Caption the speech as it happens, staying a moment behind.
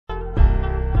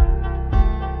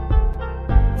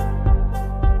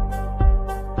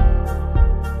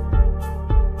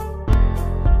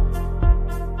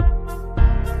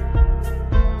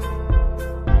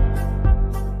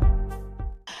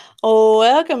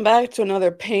Welcome back to another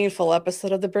painful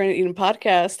episode of the Burn and Eating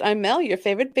Podcast. I'm Mel, your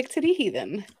favorite big titty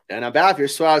heathen. And I'm Baph, your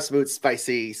suave, smooth,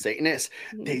 spicy Satanist.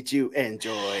 Did you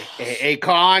enjoy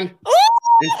AA-Con?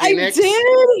 I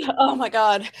did! Oh my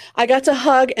god. I got to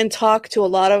hug and talk to a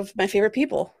lot of my favorite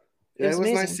people. It was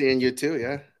nice seeing you too,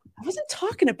 yeah. I wasn't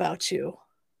talking about you.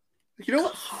 You know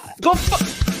what? Go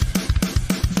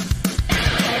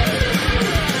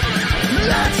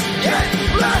Let's get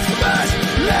blasphemous!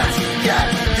 Let's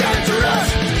get dangerous!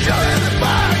 You're in the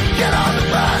bar, get on the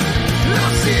bus!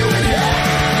 I'll see you in hell!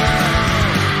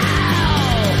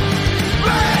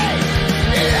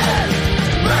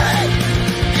 Bring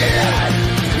it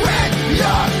with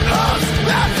your host,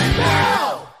 Baph and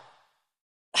Mel!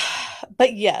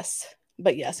 But yes,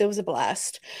 it was a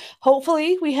blast.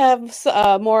 Hopefully we have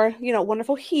more,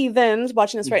 wonderful heathens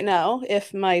watching us right now,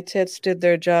 if my tits did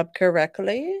their job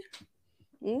correctly.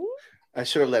 I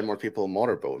should have let more people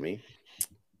motorboat me.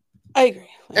 I agree.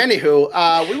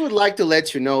 Anywho, we would like to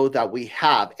let you know that we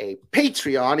have a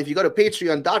Patreon. If you go to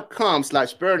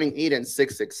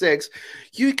patreon.com/burningeden666,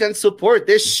 you can support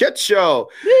this shit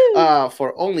show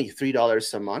for only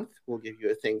 $3 a month. We'll give you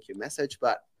a thank you message,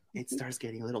 but it starts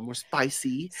getting a little more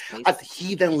spicy at the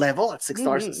heathen level at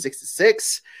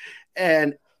 $6.66.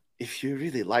 And if you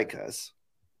really like us,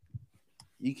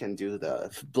 you can do the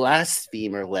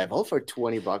blasphemer level for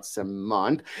 $20 a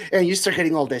month, and you start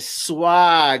getting all this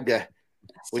swag,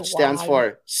 which stands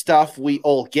for stuff we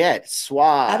all get.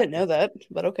 Swag. I didn't know that,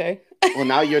 but okay. Well,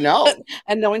 now you know.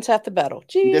 And knowing's half the battle.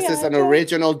 This is an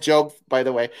original joke, by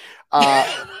the way.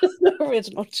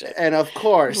 Original joke. And of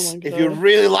course, if you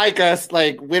really like us,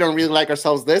 like we don't really like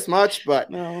ourselves this much, but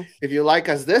if you like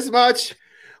us this much,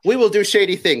 we will do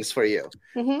shady things for you.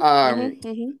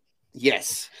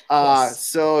 Yes.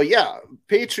 So yeah,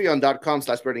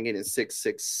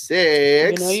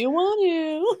 patreon.com/burningeden666. You know you want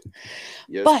to.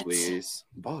 Yes, but please.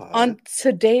 But on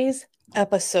today's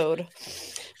episode,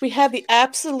 we have the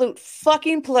absolute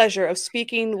fucking pleasure of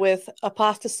speaking with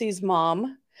Apostasy's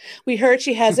mom. We heard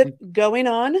she has it going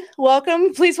on.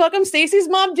 Please welcome Stacy's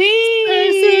mom, Dee.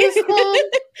 Stacy's mom.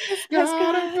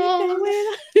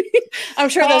 I'm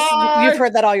sure you've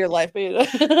heard that all your life. But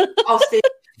I'll stay.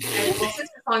 Since the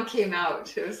song came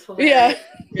out, it was hilarious.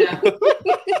 Yeah.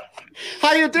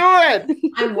 How you doing?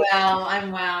 I'm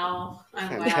well.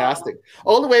 Fantastic.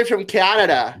 All the way from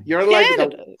Canada. You're like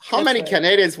how many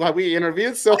Canadians have we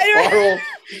interviewed so far?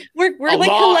 We're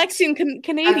like collecting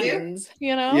Canadians,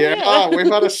 Yeah, we've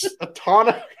had a ton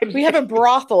of Canadians. We have a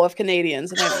brothel of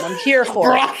Canadians, and I'm here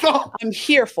for it. I'm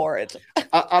here for it.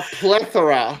 A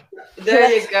plethora.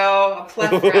 There you go. A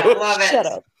plethora. I love it. Shut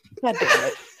up. God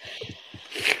damn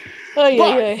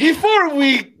it. Before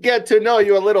we get to know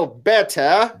you a little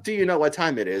better, do you know what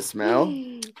time it is, Mel?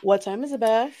 What time is it,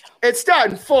 Beth? It's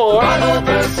time for Bible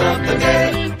verse of the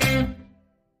day.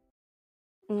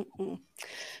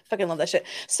 Fucking love that shit.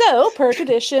 So, per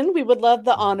tradition, we would love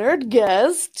the honored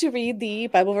guest to read the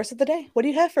Bible verse of the day. What do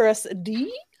you have for us,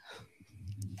 Dee?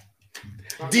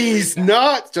 Dee's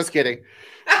nuts. Just kidding.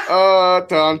 Wah,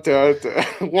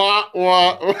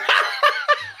 wah.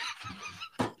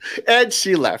 And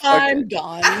she left. I'm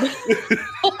gone.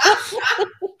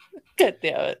 God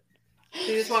damn it.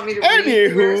 You just want me to read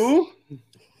Anywho.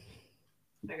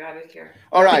 I got it here.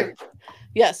 All right.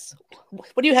 Yes.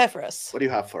 What do you have for us? What do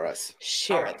you have for us?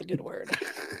 Share the good word.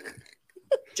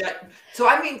 So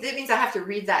that means I have to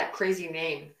read that crazy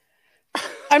name.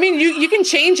 I mean, you can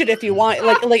change it if you want.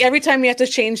 Like every time you have to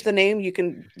change the name, you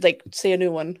can say a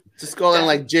new one. Just call it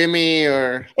like Jimmy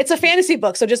or. It's a fantasy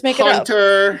book, so just make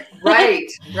Hunter. It up.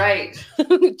 Right.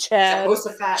 Chad.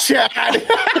 Chad.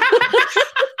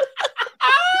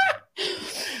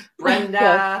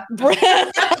 Brenda.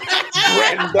 Brenda.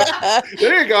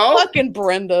 There you go. Fucking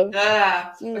Brenda.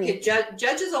 Okay,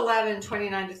 Judges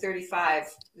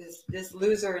 11:29-35. This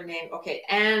loser named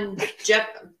and Jeff.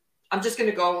 I'm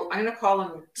going to call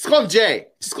him. Just call him Jay.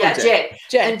 Jay.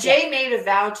 And Jay made a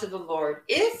vow to the Lord.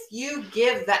 If you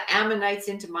give the Ammonites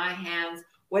into my hands,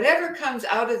 whatever comes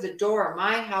out of the door of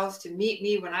my house to meet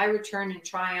me when I return in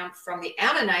triumph from the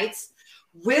Ammonites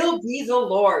will be the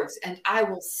Lord's, and I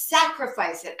will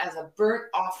sacrifice it as a burnt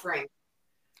offering.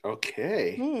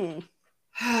 Okay.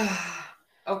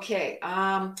 Okay.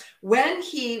 When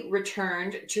he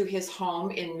returned to his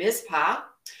home in Mizpah,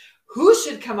 who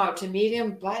should come out to meet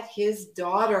him but his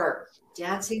daughter,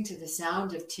 dancing to the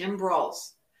sound of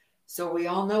timbrels? So we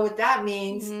all know what that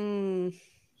means.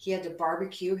 He had to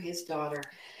barbecue his daughter.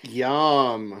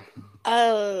 Yum.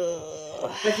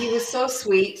 Oh. But he was so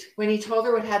sweet. When he told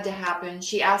her what had to happen,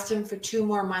 she asked him for 2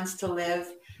 more months to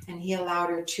live, and he allowed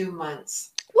her 2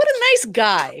 months. Woo! What a nice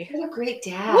guy. What a great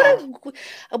dad.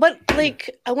 I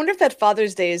wonder if that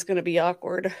Father's Day is going to be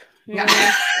awkward. You know?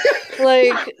 Yeah.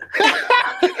 Like,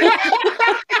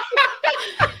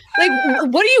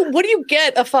 what do you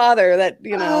get a father that,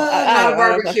 you know, not a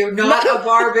barbecue, not a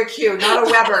barbecue, not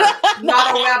a Weber,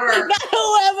 not a Weber. Not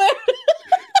a Weber.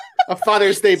 A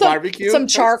Father's Day barbecue? Some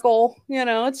charcoal, you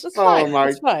know, it's just fine. My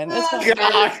it's fine. It's fine.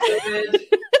 God.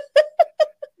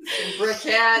 Some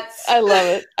briquettes. I love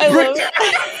it. I love it.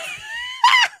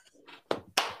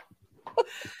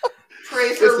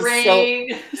 Pray for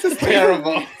rain. This is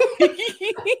terrible.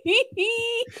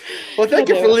 Well, thank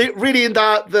you for reading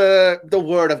the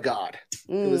Word of God.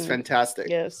 It was fantastic.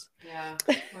 Yes. Yeah.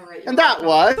 All right. And that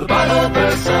was The Bible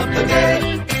verse of the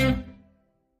day.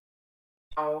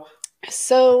 Oh.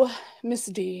 So, Miss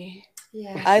D.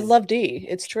 Yeah. I love D.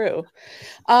 It's true.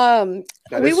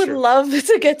 We would love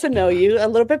to get to know you a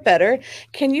little bit better.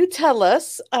 Can you tell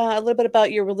us a little bit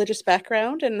about your religious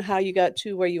background and how you got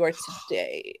to where you are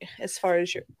today, as far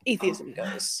as your atheism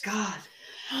goes? God.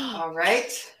 All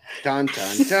right. Dun,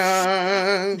 dun,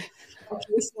 dun.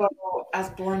 Okay, so I was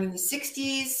born in the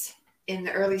 60s. In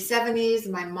the early 70s,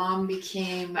 my mom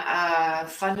became a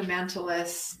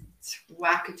fundamentalist,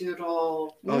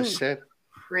 wackadoodle, Oh, shit.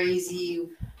 crazy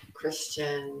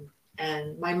Christian,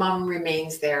 and my mom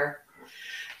remains there.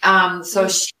 So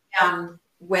she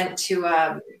went to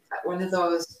one of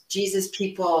those Jesus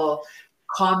People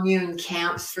commune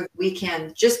camps for the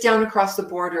weekend, just down across the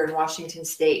border in Washington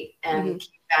State, and came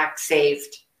back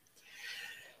saved.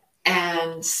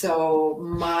 And so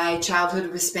my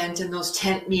childhood was spent in those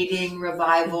tent meeting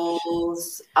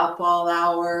revivals, up all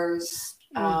hours,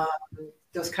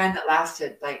 those kind that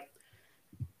lasted like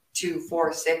 2,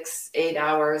 4, 6, 8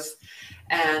 hours.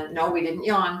 And no, we didn't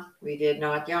yawn. We did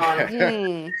not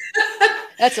yawn.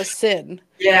 That's a sin.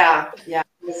 Yeah. It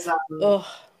was,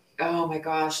 oh my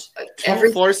gosh.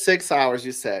 2, 4, 6 hours,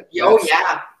 you said. Oh,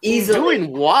 yeah. Easily.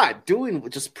 Doing what?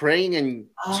 Just praying and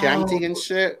chanting and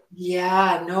shit?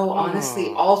 Yeah, no,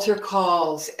 honestly, altar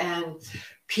calls and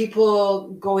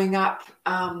people going up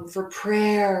for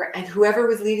prayer, and whoever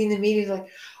was leading the meeting was like,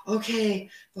 okay,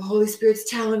 the Holy Spirit's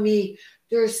telling me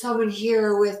there's someone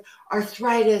here with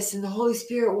arthritis and the Holy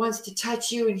Spirit wants to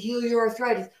touch you and heal your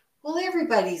arthritis. Well,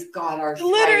 everybody's got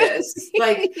arthritis.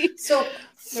 Like, so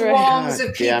throngs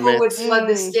of people would flood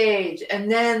the stage,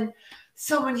 and then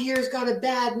someone here's got a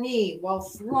bad knee, while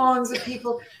throngs of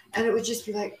people, and it would just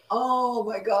be like, oh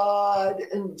my God.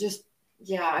 And just,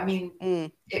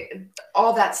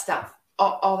 all that stuff,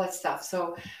 all that stuff.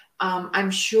 So I'm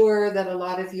sure that a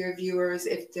lot of your viewers,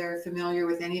 if they're familiar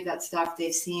with any of that stuff,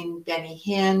 they've seen Benny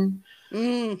Hinn.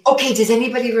 Okay, does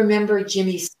anybody remember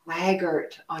Jimmy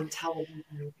Swaggart on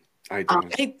television? I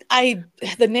don't.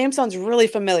 The name sounds really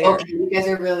familiar. Okay, you guys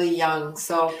are really young.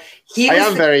 So I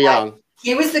am very young.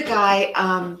 He was the guy.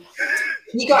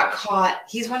 He got caught.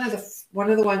 He's one of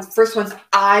the first ones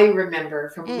I remember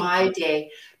from my day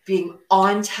being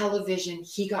on television.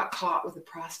 He got caught with a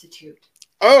prostitute.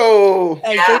 Oh,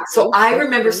 yeah. So I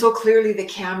remember so clearly the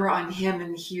camera on him,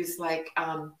 and he was like,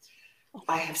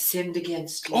 "I have sinned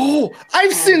against you." Oh,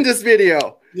 I've seen this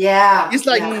video. Yeah, he's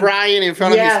like crying in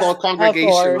front of his whole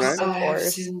congregation, right? I have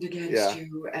sinned against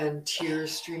you, and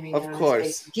tears streaming down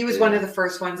his face. He was one of the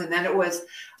first ones, and then it was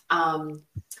the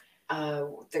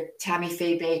Tammy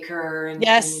Faye Baker and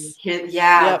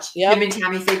him and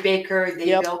Tammy Faye Baker.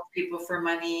 They built people for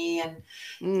money, and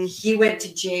he went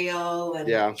to jail, and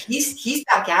he's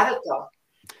back at it though.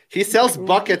 He sells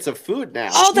buckets of food now.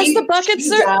 Oh, that's the buckets,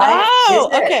 sir. Oh,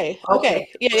 okay.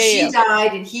 Yeah. She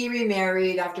died, and he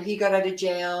remarried after he got out of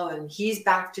jail, and he's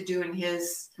back to doing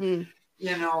his,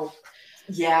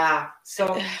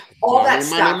 So all that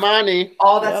stuff,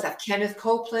 all that stuff. Kenneth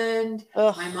Copeland.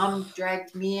 My mom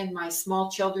dragged me and my small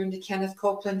children to Kenneth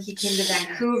Copeland. He came to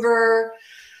Vancouver.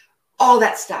 All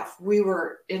that stuff. We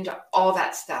were into all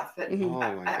that stuff. But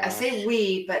I say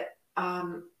we, but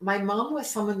my mom was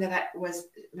someone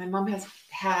my mom has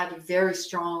had a very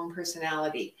strong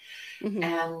personality.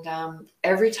 And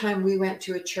every time we went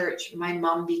to a church, my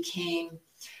mom became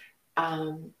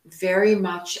very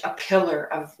much a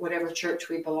pillar of whatever church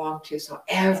we belonged to. So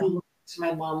everyone to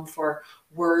my mom for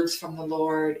words from the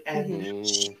Lord, and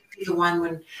she'd be the one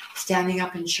when standing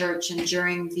up in church and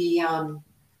during the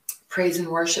praise and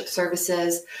worship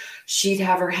services, she'd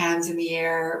have her hands in the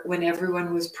air when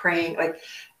everyone was praying. Like,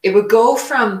 it would go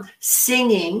from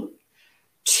singing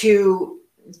to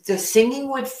the singing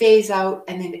would phase out,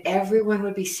 and then everyone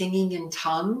would be singing in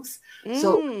tongues.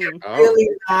 So really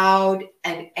loud,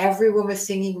 and everyone was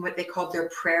singing what they called their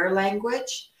prayer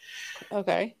language.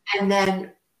 Okay. And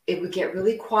then it would get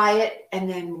really quiet, and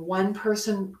then one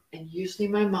person, and usually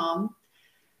my mom,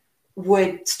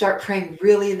 would start praying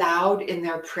really loud in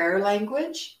their prayer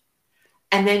language.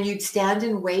 And then you'd stand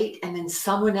and wait, and then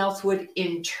someone else would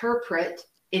interpret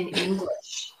in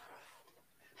English.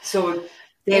 So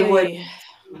they would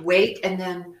wait, and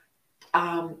then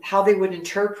how they would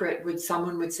interpret would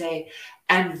someone would say,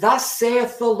 and thus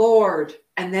saith the Lord.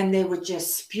 And then they would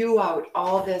just spew out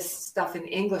all this stuff in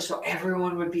English. So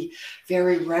everyone would be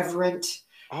very reverent.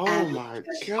 Oh my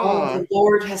God. Oh, the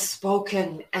Lord has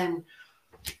spoken. And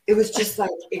it was just like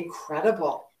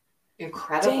incredible.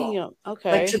 Damn.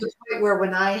 Okay. Like to the point where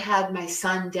when I had my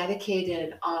son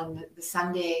dedicated on the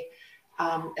Sunday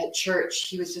at church,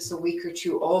 he was just a week or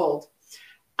two old.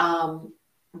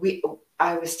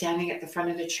 I was standing at the front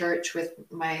of the church with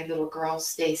my little girl,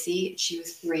 Stacy. She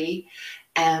was 3.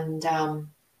 And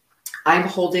I'm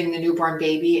holding the newborn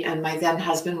baby, and my then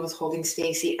husband was holding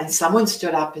Stacy. And someone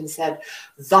stood up and said,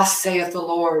 thus saith the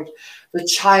Lord, the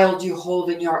child you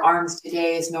hold in your arms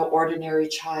today is no ordinary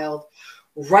child.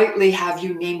 Rightly have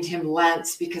you named him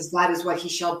Lance, because that is what he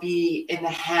shall be in the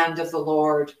hand of the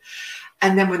Lord.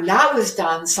 And then when that was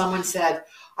done, someone said,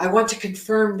 I want to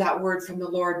confirm that word from the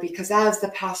Lord, because as the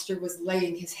pastor was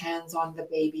laying his hands on the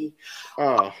baby,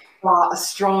 I saw a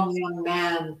strong young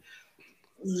man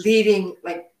leading,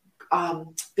 like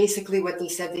basically what they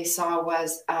said they saw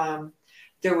was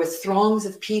there was throngs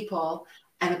of people,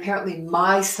 and apparently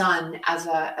my son as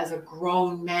a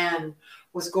grown man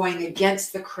was going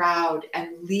against the crowd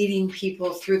and leading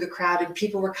people through the crowd, and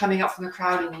people were coming up from the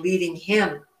crowd and leading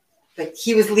him, like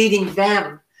he was leading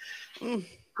them.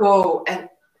 Go. And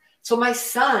so my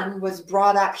son was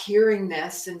brought up hearing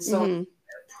this, and so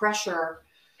pressure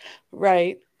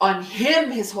on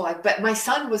him his whole life. But my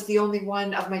son was the only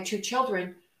one of my 2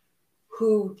 children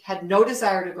who had no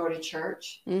desire to go to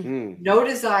church, no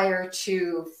desire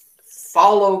to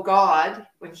follow God.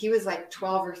 When he was like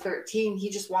 12 or 13, he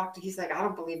just walked. He's like, I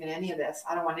don't believe in any of this.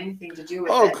 I don't want anything to do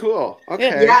with it. Oh, cool.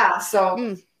 Okay. Yeah.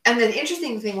 So, and the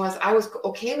interesting thing was I was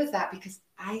okay with that because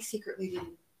I secretly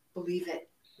didn't believe it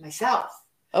myself.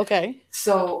 Okay.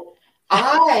 So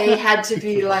I had to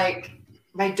be like,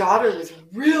 my daughter was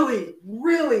really,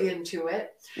 really into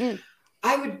it.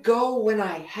 I would go when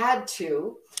I had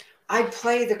to. I'd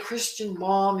play the Christian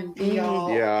mom and be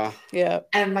all. Yeah.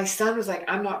 And my son was like,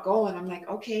 I'm not going. I'm like,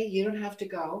 okay, you don't have to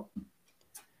go.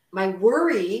 My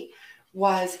worry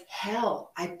was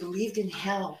hell. I believed in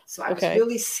hell. So I was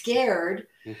really scared,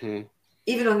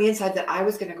 even on the inside, that I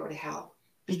was going to go to hell.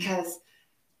 Because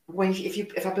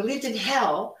if I believed in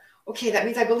hell, okay, that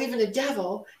means I believe in a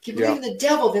devil. If you believe in the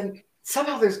devil, then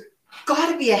somehow there's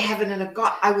got to be a heaven and a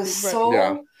God. I was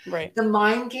the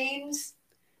mind games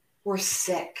were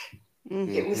sick.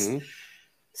 It was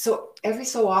so every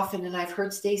so often, and I've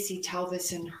heard Stacy tell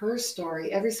this in her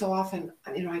story, every so often,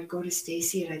 I'd go to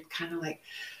Stacy and I'd kind of like,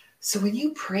 so when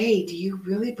you pray, do you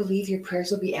really believe your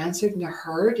prayers will be answered and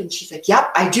heard? And she's like,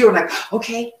 yep, I do. I'm like,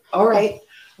 okay, all right.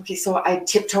 Okay, so I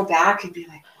tiptoe back and be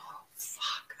like, oh,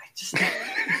 fuck.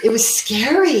 It was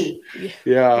scary.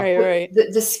 Yeah. Right.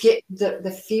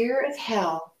 The fear of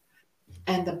hell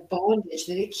and the bondage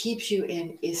that it keeps you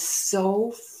in is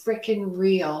so freaking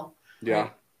real. Yeah.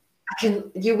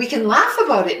 We can laugh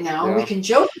about it now. Yeah. We can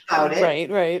joke about it.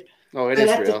 Right. Oh, it is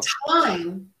real. But at the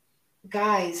time,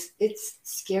 guys, it's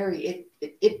scary.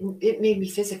 It made me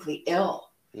physically ill.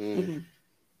 And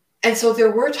so there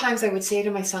were times I would say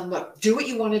to my son, look, do what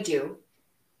you want to do.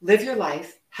 Live your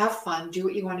life. Have fun. Do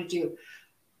what you want to do.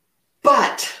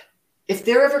 But if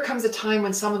there ever comes a time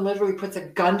when someone literally puts a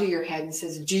gun to your head and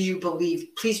says, do you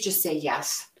believe? Please just say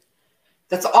yes.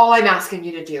 That's all I'm asking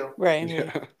you to do. Right.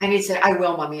 Yeah. And he'd say, I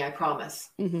will, mommy, I promise.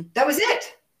 That was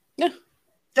it. Yeah.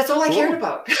 That's all I cared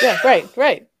about. Yeah,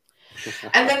 right.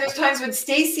 And then there's times when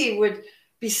Stacy would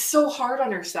be so hard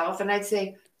on herself, and I'd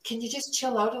say, can you just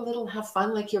chill out a little and have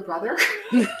fun like your brother?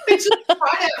 Just try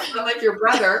to have fun like your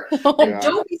brother. And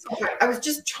don't be so hard. I was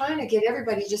just trying to get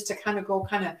everybody just to kind of go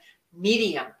kind of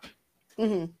medium.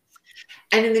 And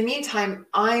in the meantime,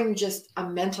 I'm just a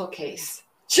mental case.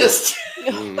 Just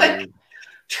like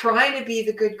trying to be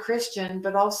the good Christian,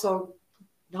 but also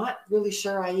not really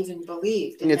sure I even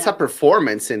believed. And it's a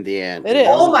performance in the end. It is.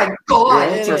 Oh my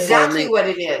God. It's exactly what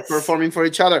it is. Performing for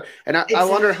each other. And I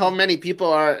wonder how many people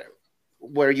are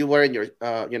where you were in your,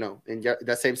 in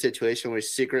that same situation where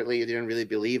secretly you didn't really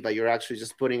believe, but you're actually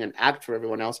just putting an act for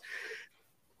everyone else.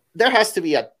 There has to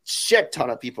be a shit ton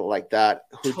of people like that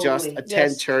who just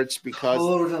attend church because,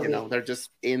 they're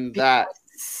just in that.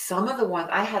 Some of the ones,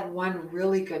 I had one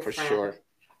really good friend. For sure.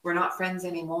 We're not friends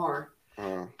anymore.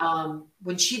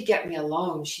 When she'd get me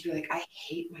alone, she'd be like, I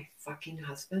hate my fucking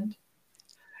husband.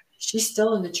 She's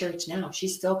still in the church now. She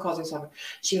still calls herself.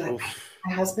 She's like,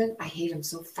 my husband, I hate him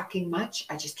so fucking much.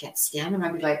 I just can't stand him.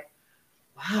 I'd be like,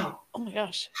 wow. Oh my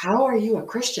gosh. How are you a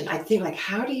Christian? I think like,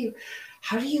 how do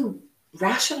you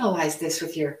rationalize this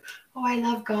with your, oh, I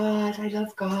love God. But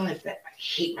I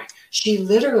hate she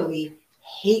literally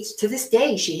hates, to this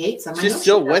day, she hates him. She's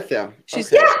still with them.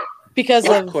 She's okay. Because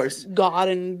of course. God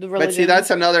and the religion. But see, that's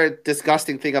another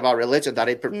disgusting thing about religion, that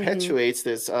it perpetuates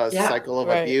this cycle of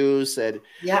abuse and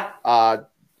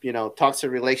toxic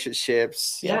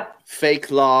relationships, fake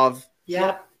love.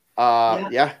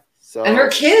 So, and her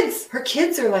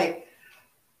kids are like,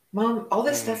 Mom, all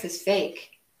this stuff is fake.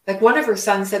 Like one of her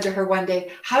sons said to her one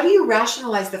day, how do you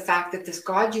rationalize the fact that this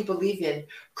God you believe in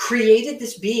created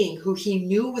this being who he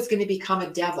knew was going to become a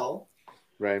devil,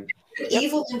 right?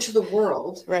 Evil into the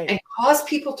world, right, and cause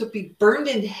people to be burned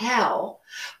in hell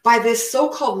by this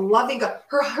so-called loving God?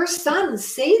 Her sons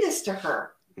say this to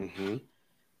her. Mm-hmm.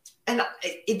 And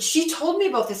she told me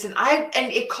about this, and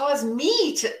it caused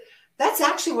me to. That's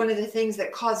actually one of the things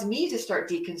that caused me to start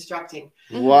deconstructing.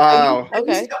 Wow. I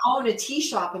used to own a tea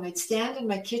shop, and I'd stand in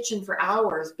my kitchen for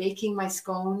hours baking my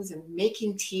scones and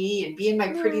making tea and be in my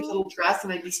pretty little dress,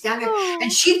 and I'd be standing there,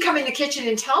 and she'd come in the kitchen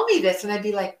and tell me this, and I'd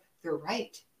be like, they're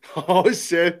right. Oh,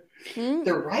 shit.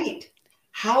 They're right.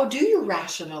 How do you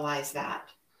rationalize that?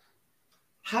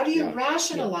 How do you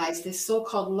rationalize this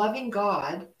so-called loving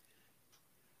God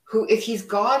who, if he's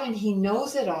God and he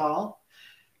knows it all,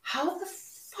 how the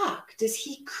fuck does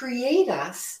he create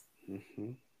us?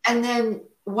 Mm-hmm. And then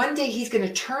one day he's going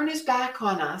to turn his back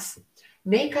on us,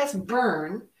 make us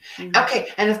burn. Mm-hmm. Okay.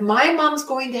 And if my mom's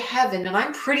going to heaven, and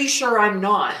I'm pretty sure I'm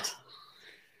not,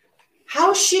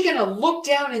 how is she going to look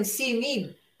down and see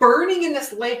me burning in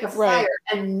this lake of fire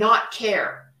and not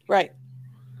care? Right.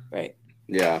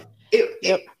 Yeah.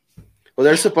 Well,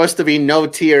 there's supposed to be no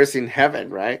tears in heaven,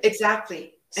 right?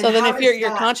 Exactly. So and then if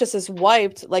your conscience is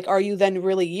wiped, like, are you then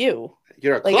really you?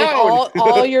 You're a like clone.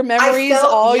 all your memories,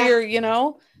 your,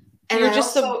 and you're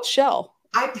just a shell.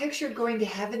 I pictured going to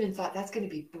heaven and thought that's going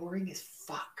to be boring as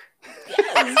fuck.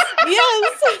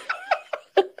 Yes.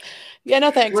 Yeah,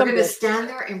 no thanks. We're going to stand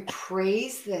there and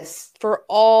praise this for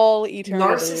all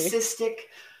eternity. Narcissistic.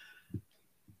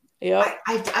 Yeah.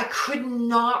 I could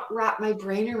not wrap my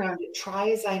brain around it, try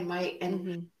as I might.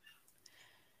 And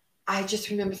I just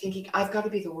remember thinking, I've got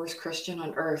to be the worst Christian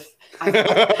on earth. I've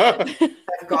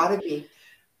got to be.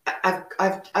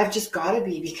 I've just got to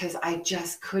be, because I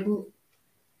just couldn't.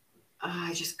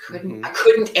 I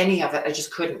couldn't any of it. I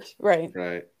just couldn't. Right.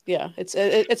 Yeah.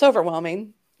 It's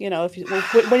overwhelming.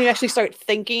 When you actually start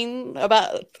thinking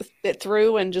about it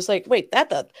through and just like, wait,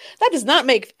 that does not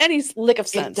make any lick of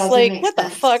sense. Like, what the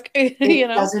fuck? It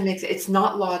doesn't make sense. It's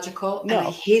not logical. No, and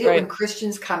I hate it when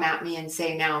Christians come at me and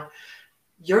say, now,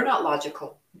 you're not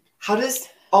logical. How does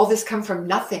all this come from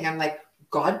nothing? I'm like,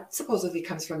 God supposedly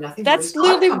comes from nothing. That's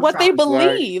literally what they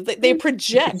believe. Right. They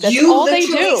project. That's all they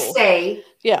do. Say,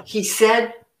 he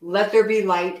said, let there be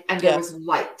light, and there was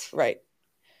light. Right.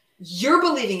 You're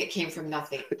believing it came from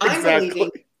nothing. I'm believing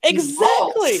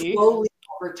slowly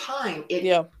over time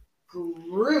it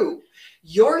grew.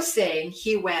 You're saying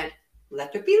he went,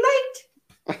 let there be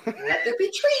light. Let there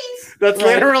be trees. That's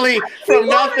literally from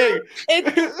nothing.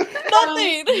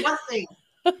 It's nothing.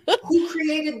 Who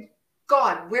created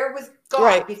God? Where was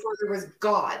God before there was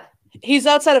God? He's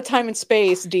outside of time and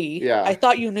space, D. Yeah. I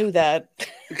thought you knew that.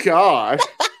 God.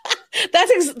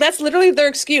 That's literally their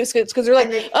excuse, because they're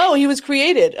like, oh, he was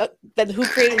created. Then who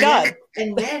created God?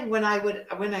 And then when I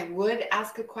would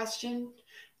ask a question,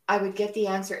 I would get the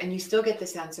answer, and you still get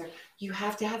this answer. You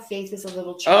have to have faith as a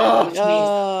little child, which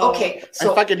means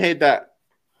so I fucking hate that.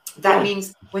 That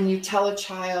means when you tell a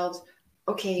child,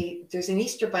 okay, there's an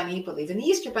Easter bunny, believe in the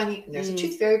Easter bunny, and there's a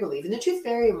tooth fairy, believe in the tooth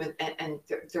fairy, and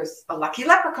there's a lucky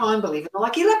leprechaun, believe in the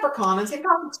lucky leprechaun, and St.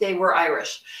 Patrick's Day, we're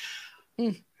Irish.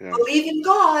 Yeah. Believe in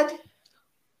God.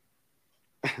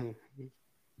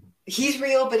 He's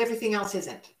real, but everything else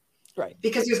isn't. Right.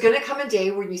 Because there's going to come a day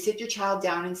where you sit your child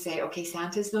down and say, okay,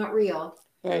 Santa's not real,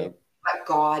 right, but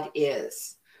God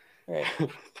is. Right.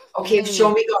 Okay,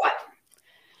 show me God.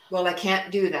 Well, I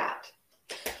can't do that.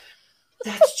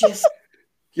 That's just...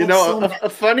 a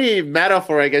funny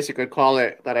metaphor, I guess you could call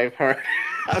it, that I've heard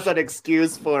as an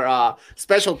excuse for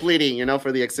special pleading,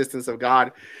 for the existence of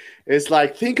God. It's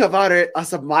like, think about it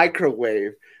as a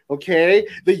microwave, okay?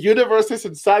 The universe is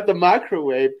inside the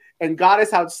microwave, and God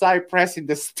is outside pressing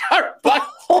the start button.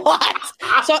 What?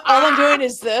 So all I'm doing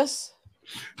is this?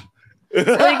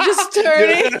 Like, just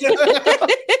turning?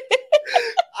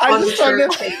 I just find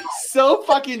it so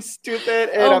fucking stupid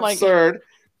and absurd.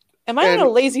 Am I a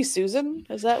lazy Susan?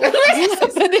 Is that what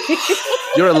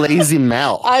You're a lazy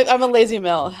Mel. I'm a lazy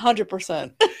Mel,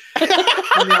 100%.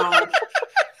 No.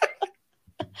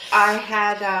 I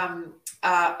had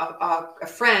a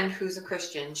friend who's a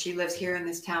Christian. She lives here in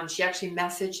this town. She actually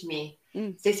messaged me.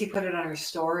 Stacey put it on her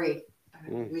story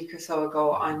a week or so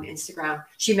ago on Instagram.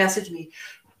 She messaged me,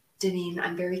 Deneen,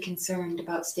 I'm very concerned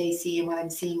about Stacey and what I'm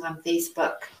seeing on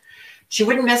Facebook. She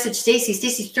wouldn't message Stacey.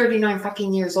 Stacey's 39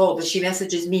 fucking years old, but she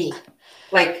messages me.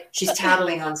 Like she's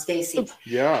tattling on Stacey.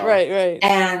 Yeah. Right.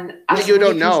 And you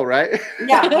don't know, right?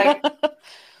 Yeah.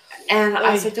 And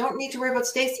I said, don't need to worry about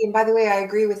Stacey. And by the way, I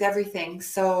agree with everything.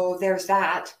 So there's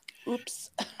that.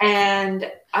 Oops.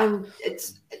 And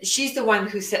she's the one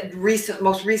who said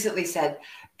most recently said,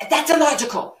 that's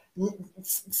illogical.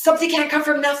 Something can't come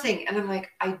from nothing. And I'm like,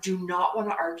 I do not want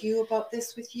to argue about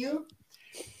this with you.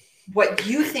 What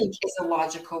you think is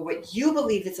illogical, what you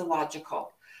believe is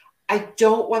illogical. I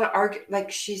don't want to argue.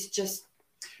 Like she's just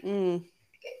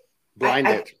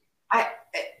blinded.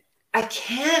 I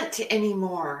can't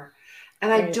anymore.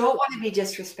 And I don't want to be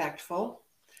disrespectful.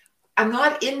 I'm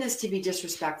not in this to be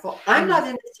disrespectful. I'm not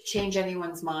in this to change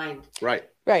anyone's mind. Right.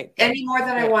 Any more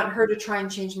than I want her to try and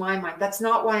change my mind. That's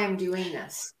not why I'm doing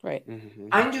this. Right. Mm-hmm.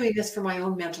 I'm doing this for my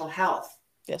own mental health.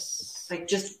 Yes. Like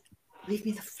just leave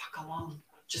me the fuck alone.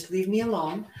 Just leave me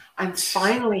alone. I'm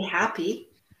finally happy.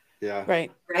 Yeah.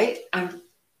 Right. I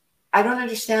don't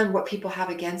understand what people have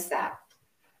against that.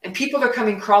 And people are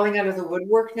coming crawling out of the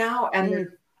woodwork now and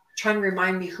they're trying to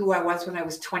remind me who I was when I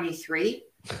was 23.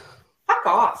 Fuck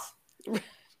off.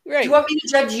 Right. Do you want me to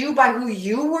judge you by who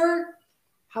you were?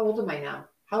 How old am I now?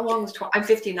 How long was I'm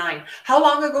 59. How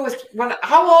long ago was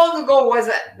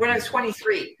it when I was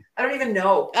 23? I don't even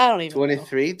know. I don't even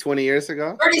 23, 20 years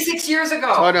ago? 36 years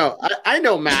ago. Oh no, I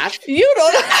know math. You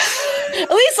don't know. At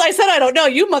least I said I don't know.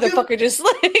 You motherfucker just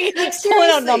like pulling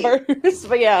out numbers.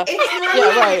 But yeah. It's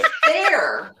not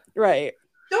fair. Right.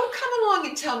 Don't come along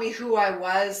and tell me who I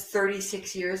was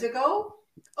 36 years ago.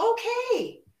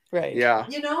 Okay. Right. Yeah.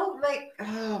 You know, like,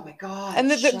 oh my God.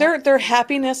 And their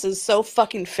happiness is so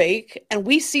fucking fake, and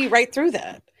we see right through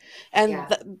that. And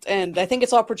and I think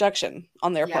it's all projection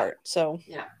on their part. So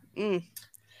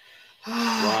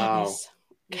Wow.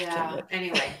 Yeah.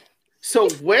 Anyway. So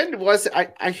when was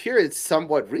I hear it's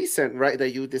somewhat recent, right?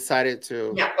 That you decided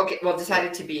to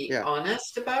decided to be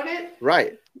honest about it.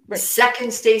 Right. The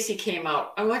second Stacey came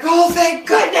out, I'm like, oh, thank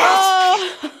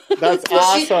goodness. That's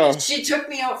awesome. She took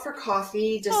me out for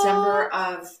coffee December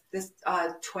of this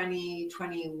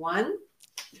 2021.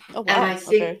 Oh, wow. And I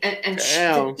think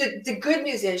the good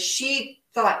news is she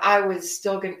thought I was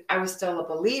still a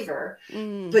believer,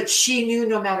 but she knew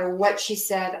no matter what she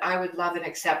said, I would love and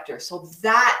accept her. So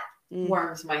that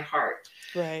warms my heart.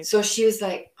 Right. So she was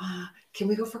like, can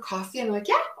we go for coffee? And I'm like,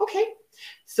 yeah, okay.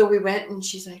 So we went and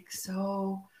she's like,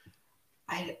 so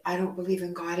I don't believe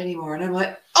in God anymore. And I'm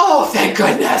like, oh, thank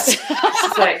goodness.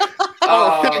 She's like,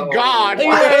 oh, thank God.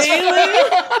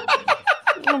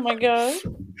 Oh my God.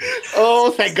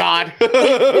 Oh, thank God.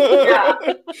 Yeah.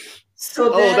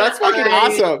 So then that's fucking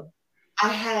awesome. I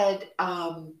had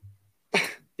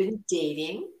been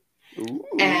dating. Ooh.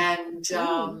 And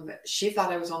she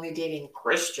thought I was only dating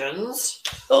Christians.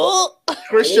 Oh.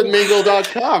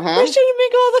 ChristianMingle.com, huh?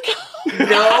 ChristianMingle.com.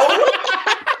 No.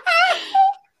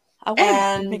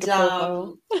 And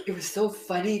it was so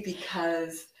funny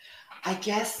because I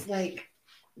guess like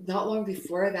not long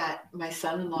before that, my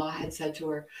son-in-law had said to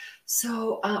her,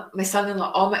 so my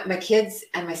son-in-law, all my kids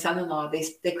and my son-in-law, they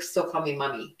still call me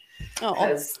mommy.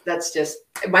 Because that's just,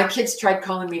 my kids tried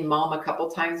calling me mom a couple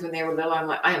times when they were little. I'm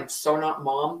like, I am so not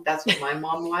mom. That's what my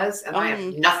mom was. And I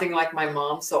am nothing like my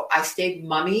mom. So I stayed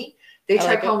mummy. They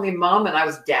tried calling me mom and I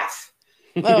was deaf.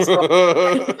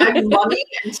 So I'm mummy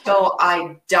until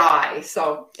I die.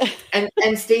 So, and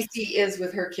Stacey is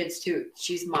with her kids too.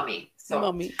 She's mummy. So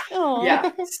mummy.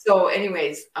 Yeah. So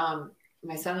anyways,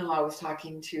 my son-in-law was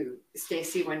talking to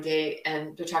Stacey one day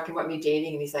and they're talking about me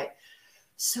dating. And he's like,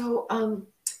 so,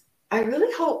 I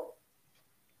really hope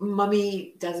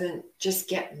mommy doesn't just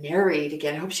get married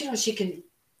again. I hope she knows she can,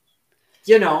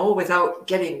 without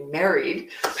getting married.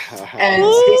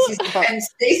 And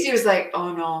Stacey was like,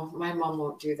 oh no, my mom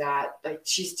won't do that. Like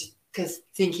she's just because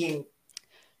thinking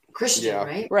Christian,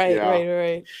 right?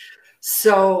 Right.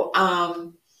 So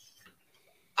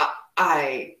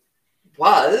I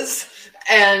was,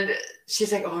 and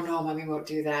she's like, oh no, mommy won't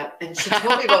do that. And she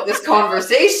told me about this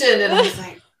conversation and I was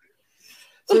like,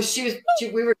 so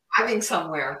we were driving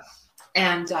somewhere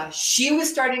and she was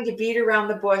starting to beat around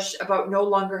the bush about no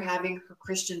longer having her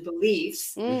Christian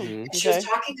beliefs. And she was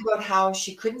talking about how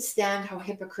she couldn't stand how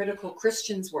hypocritical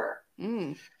Christians were.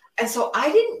 And And so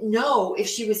I didn't know if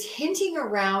she was hinting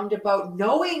around about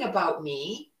knowing about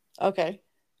me. Okay.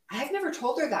 I've never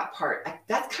told her that part.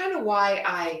 That's kind of why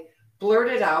I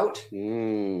blurted out,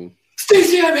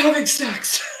 Stacey, I'm having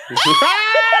sex.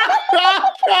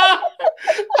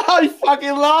 I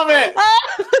fucking love it.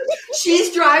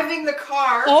 She's driving the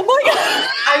car. Oh my God.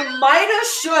 I might have,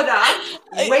 should have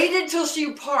waited till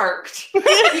she parked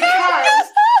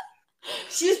because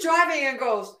she's driving and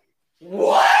goes,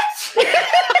 what?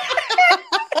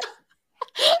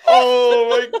 Oh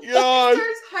my God.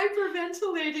 Starts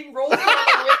hyperventilating, rolls down the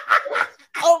window.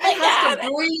 Oh my and has God. to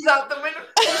breathe out the window. And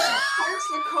she parks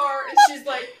the car and she's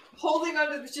like holding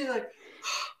onto the, she's like,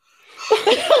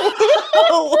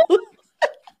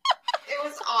 it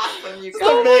was awesome, you guys.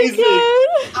 Amazing.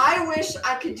 I wish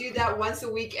I could do that once a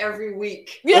week, every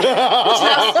week. Yeah.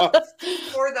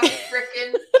 Just for the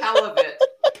freaking hell of it.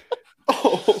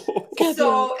 Oh.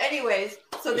 So anyways,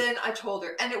 so then I told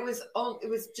her, and it was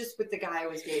just with the guy I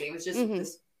was dating. It was just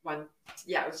this one.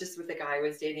 Yeah, it was just with the guy I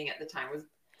was dating at the time. It was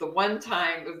the one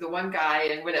time of the one guy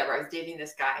and whatever. I was dating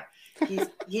this guy.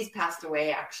 He's passed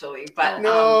away actually, but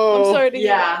No. I'm sorry to hear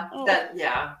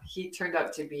that. He turned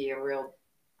out to be a real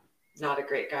not a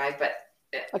great guy, but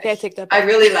okay, I take that back.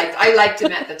 I liked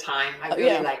him at the time. I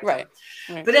really liked him. Right.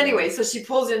 But anyway, so she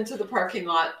pulls into the parking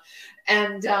lot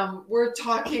and we're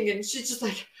talking and she's just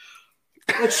like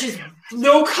she's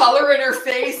no color in her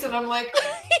face. And I'm like,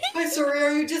 I'm sorry,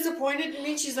 are you disappointed in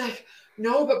me? She's like,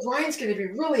 no, but Brian's going to be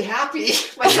really happy.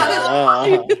 My son is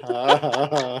I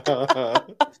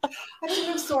said,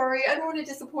 I'm sorry. I don't want to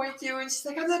disappoint you. And she's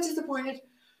like, I'm not disappointed.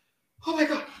 Oh my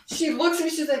God. She looks at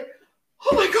me. She's like,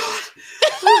 oh my God.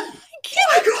 Oh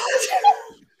my God.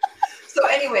 So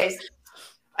anyways,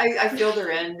 I filled her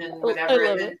in and whatever.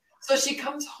 And then, so she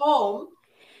comes home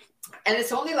and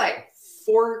it's only like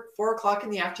 4 o'clock in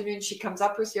the afternoon. She comes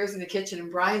up her stairs in the kitchen and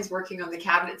Brian's working on the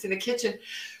cabinets in the kitchen.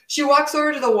 She walks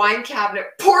over to the wine cabinet,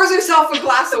 pours herself a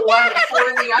glass of wine at 4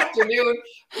 in the afternoon.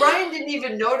 Brian didn't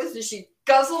even notice and she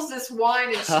guzzles this wine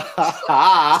and she's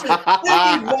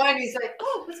wine. He's like,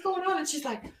 oh, what's going on? And she's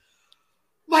like,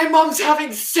 my mom's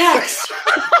having sex.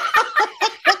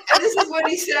 And this is what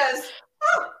he says.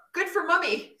 Oh, good for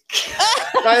mommy.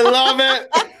 I love it.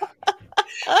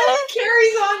 And he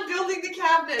carries on building the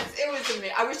cabinets. It was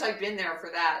amazing. I wish I'd been there for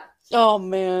that. Oh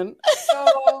man.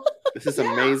 So this is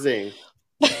amazing.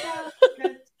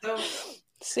 So,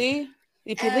 see,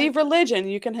 if you leave religion,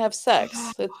 you can have sex.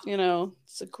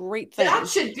 It's a great thing. That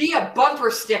should be a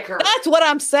bumper sticker. That's what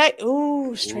I'm saying.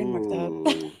 Ooh, trademark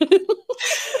that.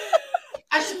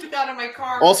 I should put that on my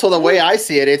car. Also, the way I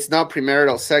see it, it's not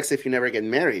premarital sex if you never get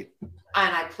married.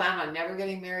 And I plan on never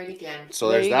getting married again. So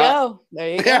there's that. There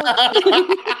you go.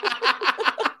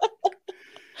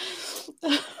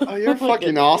 Oh, you're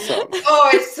fucking awesome. Oh,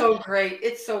 it's so great.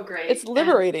 It's so great. It's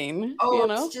liberating.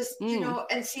 It's just,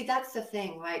 and see, that's the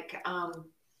thing. Like,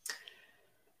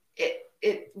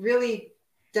 it really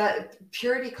does.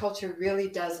 Purity culture really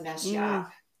does mess you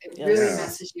up. It really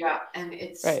messes you up. And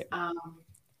it's,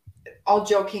 all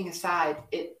joking aside,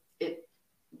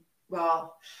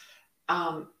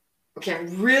 okay,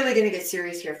 I'm really going to get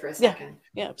serious here for a second.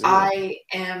 Yeah, I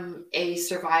am a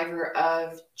survivor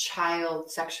of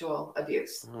child sexual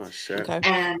abuse. Oh, shit. Okay.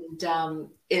 And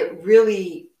it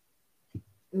really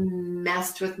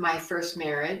messed with my first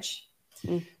marriage.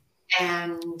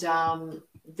 And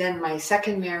then my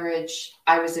second marriage,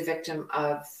 I was a victim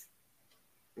of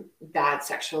bad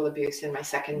sexual abuse in my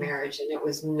second marriage, and it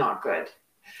was not good.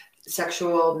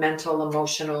 Sexual, mental,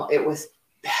 emotional, it was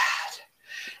bad.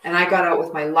 And I got out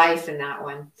with my life in that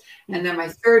one. And then my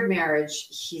third marriage,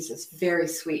 he's a very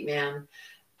sweet man,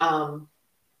 a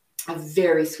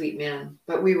very sweet man.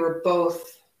 But we were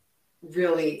both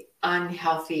really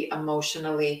unhealthy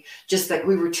emotionally, just like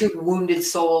we were two wounded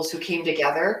souls who came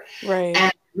together. Right.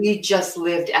 And we just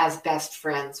lived as best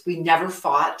friends. We never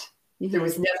fought. There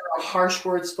was never a harsh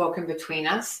word spoken between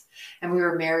us. And we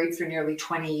were married for nearly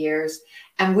 20 years.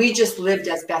 And we just lived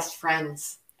as best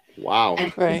friends. Wow.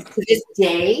 And to this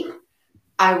day,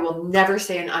 I will never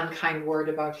say an unkind word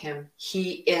about him.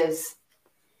 He is,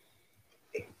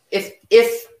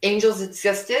 if angels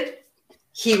existed,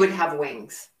 he would have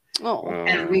wings. Oh.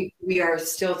 And we are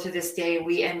still to this day,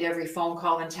 we end every phone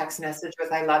call and text message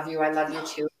with, I love you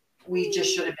too. We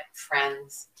just should have been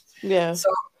friends. Yeah. So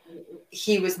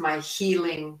he was my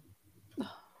healing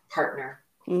partner.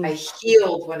 I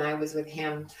healed when I was with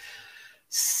him.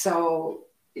 So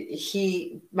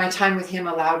my time with him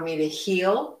allowed me to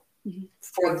heal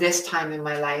for this time in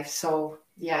my life. So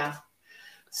yeah.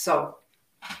 So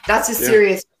that's as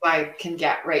serious as I can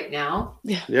get right now.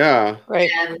 Yeah. Right.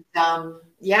 And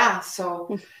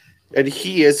so And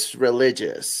he is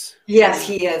religious. Yes,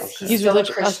 he is. Okay. He's still religious.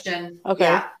 a Christian. Okay.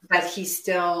 Yeah, but he's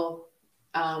still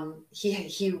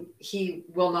he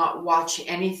will not watch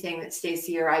anything that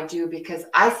Stacy or I do, because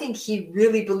I think he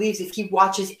really believes if he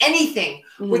watches anything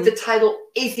with the title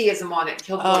atheism on it,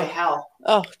 he'll go to hell.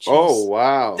 Oh, geez. Oh,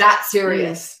 wow. That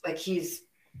serious. Like, he's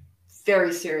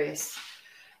very serious.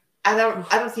 I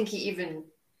don't think he even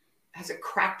has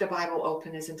cracked a Bible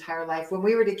open his entire life. When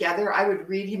we were together, I would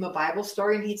read him a Bible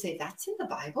story and he'd say, "That's in the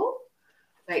Bible?"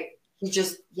 Like, he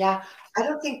just, I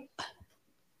don't think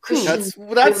Christians.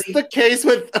 That's really, the case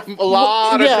with a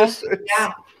lot of Christians.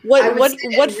 Yeah. What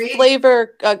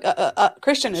flavor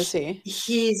Christian is he?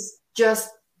 He's just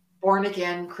born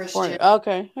again Christian.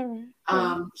 Okay. All right.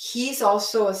 He's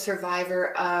also a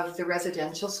survivor of the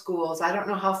residential schools. I don't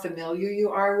know how familiar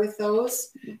you are with those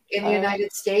in the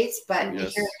United States, but here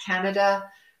in Canada,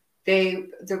 so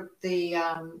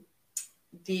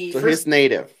he's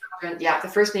Native.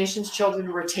 The First Nations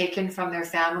children were taken from their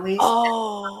families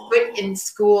and put in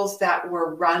schools that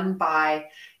were run by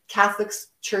Catholic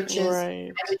churches,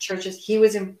 United churches. He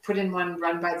was put in one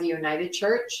run by the United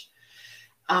Church.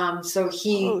 So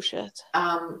he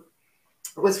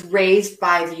was raised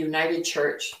by the United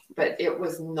Church, but it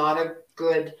was not a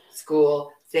good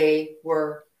school. They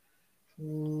were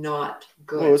not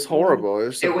good. Well, it was horrible. It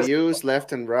was abused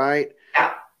left and right.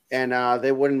 Yeah. And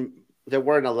they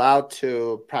weren't allowed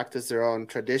to practice their own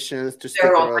traditions, to speak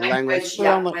their own language.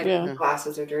 My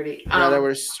glasses are dirty. They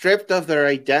were stripped of their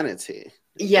identity.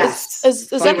 Yes.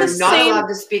 They were not allowed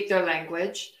to speak their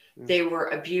language. They were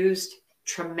abused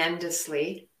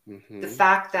tremendously. The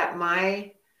fact that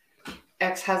my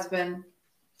ex-husband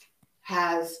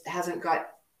hasn't got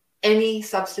any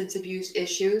substance abuse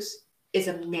issues is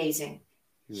amazing.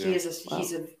 Yeah.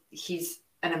 He's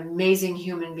an amazing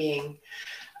human being.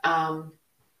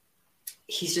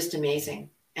 He's just amazing.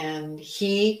 And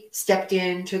he stepped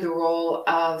into the role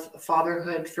of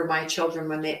fatherhood for my children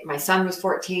when my son was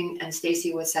 14 and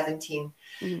Stacy was 17.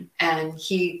 And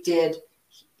he'd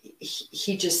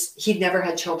never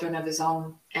had children of his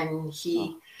own. And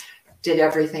he did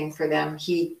everything for them.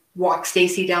 He walked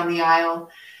Stacy down the aisle.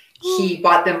 He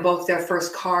bought them both their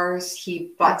first cars.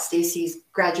 He bought Stacy's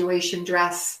graduation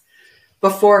dress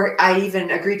before I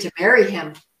even agreed to marry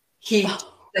him. He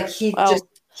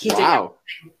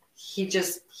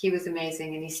was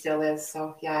amazing, and he still is.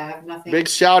 So I have nothing. Big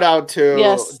shout out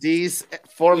to Dee's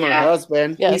former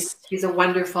husband. Yes, he's a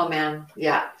wonderful man.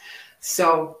 Yeah.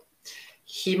 So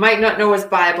he might not know his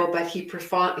Bible, but he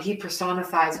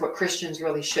personifies what Christians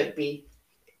really should be.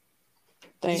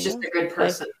 He's just a good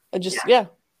person.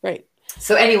 Right.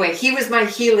 So anyway, he was my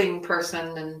healing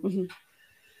person, and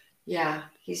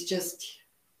he's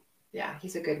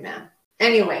a good man.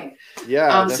 Anyway,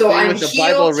 so I'm with the healed.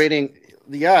 Bible reading.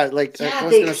 I was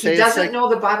gonna say, he doesn't know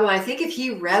the Bible. And I think if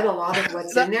he read a lot of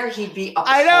what's in there, he'd be appalled.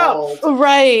 I know,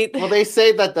 right? Well, they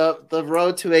say that the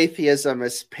road to atheism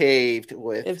is paved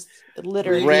with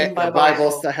literally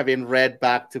Bibles that have been read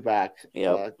back to back,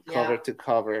 cover to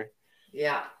cover.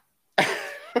 Yeah.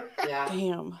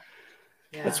 Damn.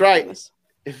 Yeah. That's right.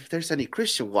 If there's any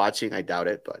Christian watching, I doubt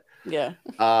it, but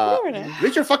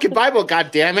read your fucking Bible,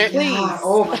 God damn it! Please.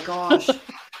 Oh my gosh.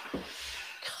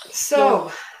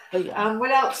 So,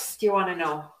 what else do you want to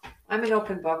know? I'm an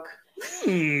open book.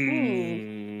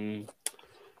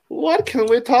 What can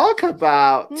we talk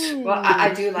about? Well,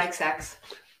 I do like sex.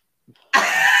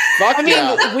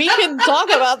 We can talk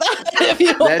about that if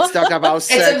you want. Let's talk about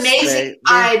sex. It's amazing.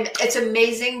 It's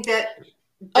amazing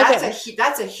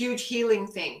that's a huge healing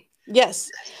thing. Yes.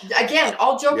 Again,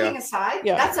 all joking aside,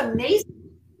 that's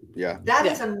amazing. Yeah. That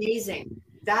is amazing.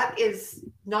 That is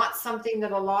not something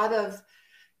that a lot of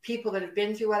people that have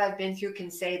been through what I've been through can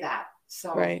say that.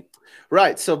 So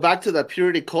Right. So back to the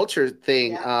purity culture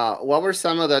thing. What were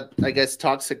some of the, I guess,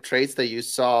 toxic traits that you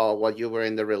saw while you were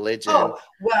in the religion? Oh,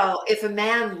 well, if a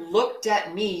man looked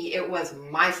at me, it was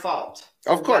my fault.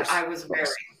 Of course. What I was wearing.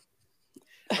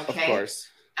 Okay. Of course.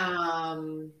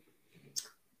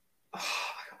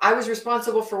 I was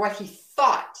responsible for what he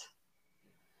thought.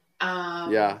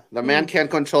 The man can't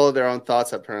control their own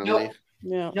thoughts, apparently.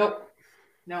 Nope.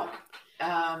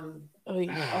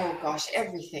 Oh gosh,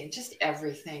 everything, just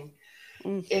everything.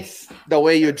 If the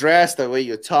way you dress, the way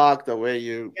you talk, the way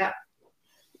you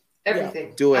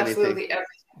everything, do anything, absolutely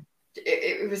everything.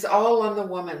 It was all on the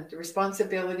woman. The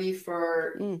responsibility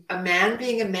for a man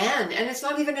being a man, and it's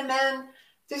not even a man.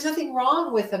 There's nothing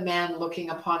wrong with a man looking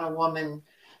upon a woman.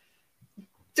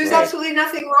 There's absolutely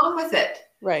nothing wrong with it.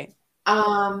 Right.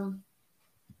 I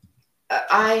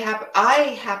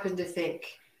happen to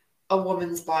think a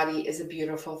woman's body is a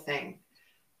beautiful thing.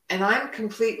 And I'm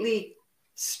completely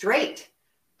straight.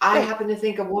 I Right. happen to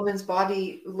think a woman's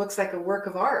body looks like a work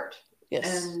of art.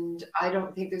 Yes. And I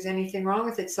don't think there's anything wrong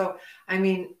with it. So, I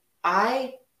mean,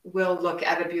 I will look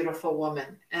at a beautiful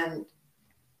woman, and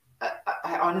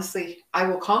I honestly, I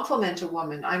will compliment a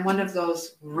woman. I'm one of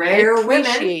those rare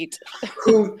women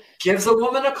who gives a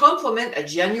woman a compliment, a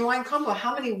genuine compliment.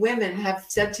 How many women have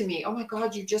said to me, "Oh my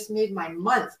God, you just made my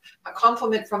month." A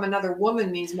compliment from another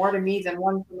woman means more to me than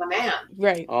one from a man.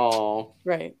 Right. Oh.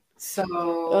 Right. So,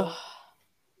 Ugh.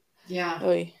 yeah.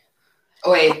 Oy.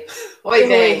 Oy. Oy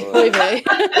vey. Oy vey.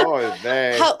 Oy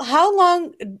vey. How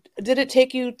long did it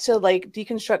take you to like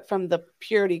deconstruct from the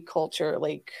purity culture?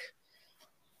 Like,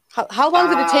 how long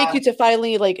did it take you to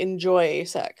finally like enjoy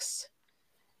sex?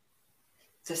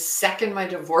 The second my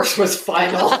divorce was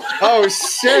final. Oh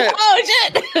shit. Oh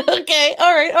shit. Okay.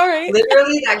 All right.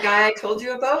 Literally, that guy I told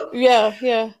you about.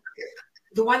 Yeah.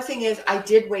 The one thing is, I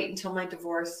did wait until my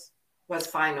divorce was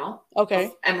final.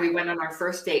 Okay. And we went on our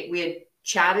first date. We had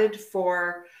chatted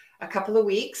for a couple of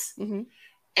weeks. Mm-hmm.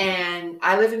 And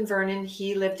I live in Vernon.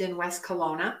 He lived in West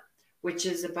Kelowna, which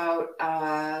is about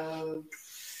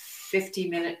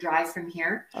 50-minute drive from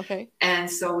here. Okay.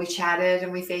 And so we chatted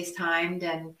and we FaceTimed,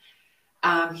 and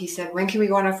he said, "When can we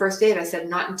go on our first date?" I said,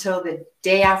 "Not until the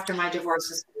day after my divorce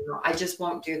is final. I just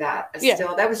won't do that."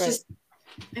 That was just,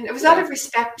 and it was out of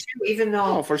respect too, even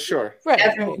though for sure.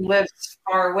 Evan lives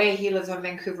far away. He lives on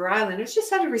Vancouver Island. It was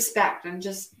just out of respect and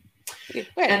just, and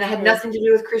it had nothing to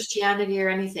do with Christianity or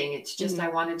anything. It's just, I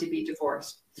wanted to be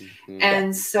divorced. Mm-hmm.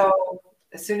 And so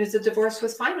as soon as the divorce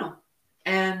was final,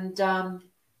 and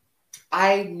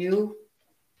I knew,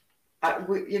 that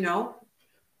was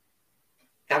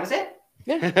it.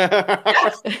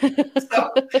 Yeah.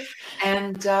 So,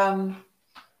 and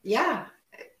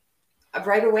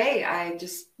right away, I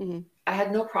just, I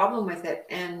had no problem with it.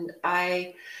 And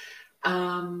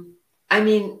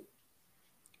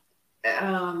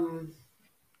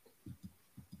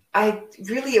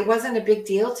it wasn't a big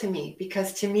deal to me,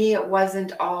 because to me, it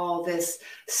wasn't all this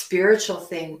spiritual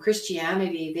thing.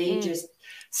 Christianity, they just,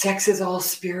 sex is all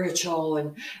spiritual,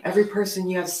 and every person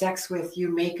you have sex with, you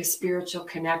make a spiritual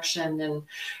connection, and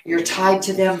you're tied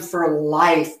to them for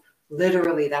life.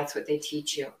 Literally, that's what they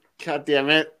teach you. God damn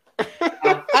it.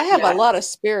 I have a lot of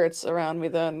spirits around me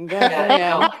then.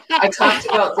 I talked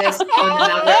about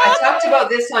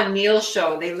this on Neil's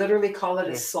show. They literally call it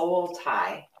a soul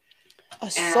tie. A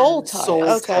soul tie.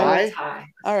 Soul tie.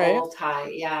 All right. Soul tie.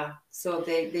 Yeah. So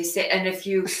they say, and if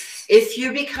you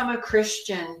become a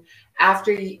Christian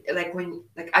after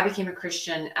I became a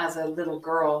Christian as a little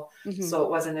girl, so it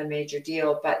wasn't a major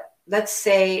deal. But let's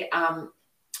say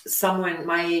someone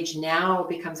my age now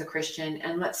becomes a Christian,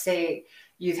 and let's say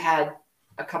you've had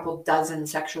a couple dozen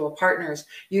sexual partners,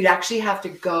 you'd actually have to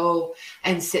go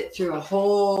and sit through a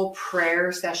whole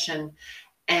prayer session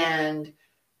and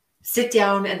sit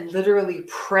down and literally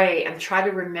pray and try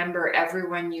to remember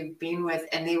everyone you've been with.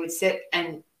 And they would sit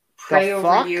and pray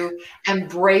over you and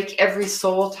break every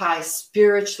soul tie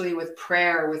spiritually with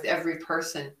prayer with every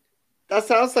person. That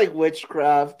sounds like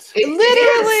witchcraft.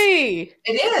 Literally.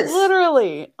 It is.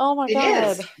 Literally. Oh my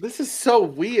God. This is so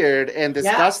weird and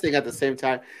disgusting at the same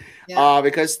time.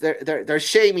 Because they're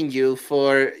shaming you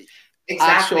for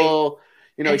actual,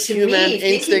 human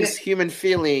instincts, human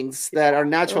feelings that are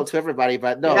natural to everybody.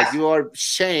 But no, you are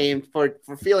shamed for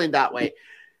feeling that way.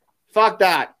 Fuck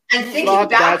that. And thinking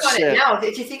back on it now,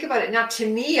 if you think about it now, to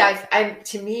me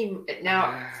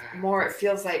more it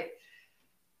feels like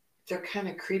they're kind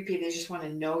of creepy. They just want to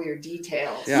know your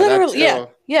details. Yeah, literally. Yeah.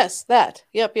 Yes. That.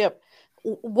 Yep.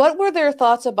 What were their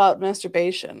thoughts about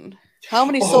masturbation? How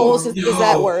many souls is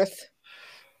that worth?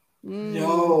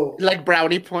 No. Like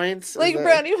brownie points?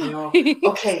 Brownie points. No.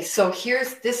 Okay, so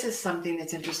this is something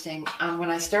that's interesting. When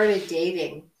I started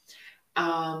dating,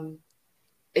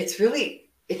 it's very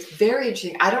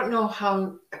interesting. I don't know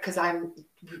how, because I'm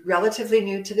relatively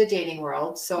new to the dating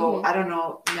world. So I don't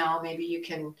know, Mel, maybe you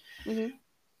can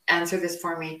answer this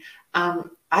for me.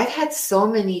 I've had so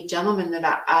many gentlemen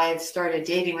that I've started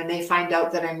dating, when they find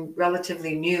out that I'm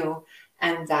relatively new,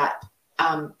 and that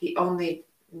the only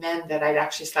men that I'd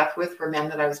actually slept with were men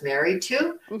that I was married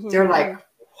to. They're like,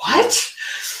 "What?"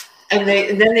 And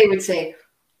then they would say,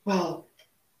 "Well,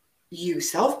 you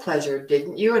self-pleasured,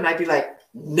 didn't you?" And I'd be like,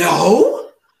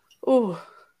 "No." Ooh.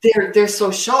 They're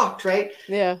so shocked, right?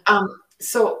 Yeah.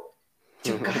 So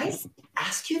do guys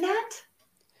ask you that?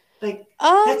 Like,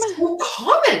 that's so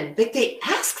common. Like, they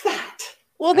ask that.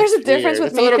 Well, there's a difference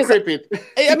with me. It's a little creepy.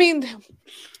 I mean,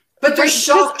 But they're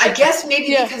shocked. I guess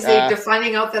maybe because they're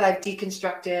finding out that I've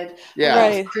deconstructed.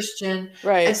 Right. Christian.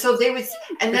 Right. And so they would,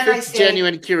 and then I say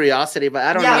genuine curiosity, but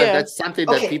I don't know if that's something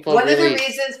that people one really of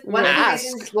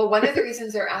the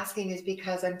reasons they're asking is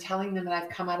because I'm telling them that I've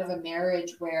come out of a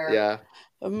marriage where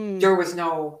there was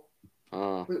no,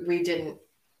 we didn't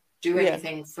do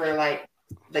anything for like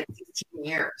 15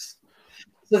 years.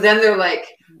 So then they're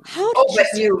like, but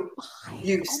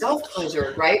you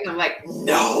self-pleasured, right? And I'm like,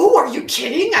 no, are you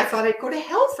kidding? I thought I'd go to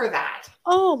hell for that.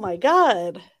 Oh my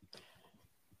God.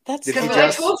 That's because when I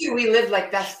told you we lived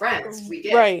like best friends, we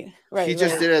did. Right. He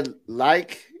just didn't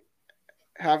like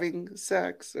having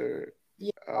sex, or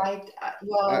I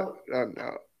don't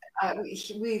know.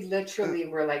 We literally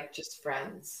were like just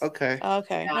friends. Okay. All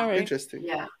right. Interesting.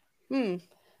 Yeah.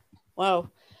 Wow.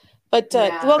 But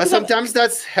but sometimes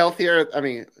that's healthier. I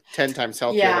mean, 10 times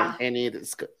healthier than any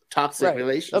toxic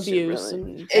relationship. Abuse.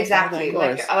 Really. Exactly.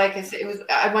 Like I said, it was.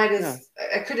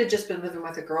 I could have just been living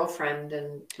with a girlfriend,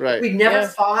 and we never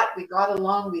fought. We got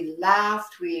along. We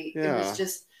laughed. It was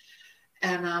just,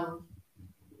 and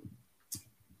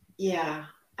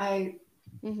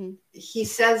he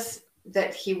says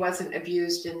that he wasn't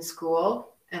abused in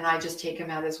school, and I just take him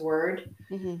at his word.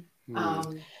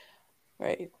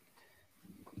 Right.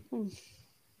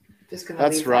 Just gonna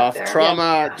That's rough.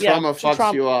 Trauma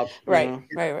fucks you up. Right.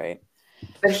 Right.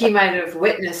 But he might have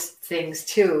witnessed things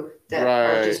too that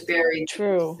are just very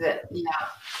true.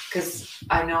 Because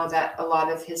I know that a lot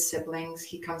of his siblings,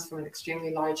 he comes from an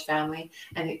extremely large family,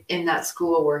 and in that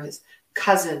school were his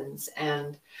cousins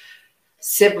and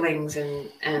siblings,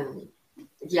 and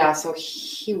so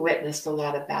he witnessed a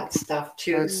lot of bad stuff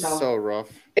too. That's so rough.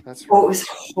 That's it was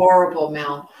horrible,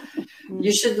 Mel.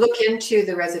 You should look into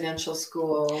the residential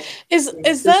school. Is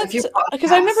that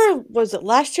because I remember, was it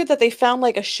last year that they found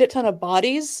like a shit ton of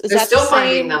bodies? Is that still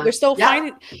finding them? They're still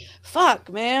finding.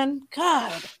 Fuck, man,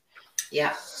 God.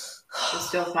 Yeah, they're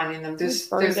still finding them. There's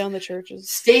down the churches.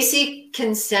 Stacy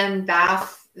can send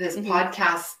Baph this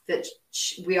podcast that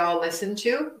we all listen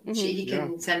to. He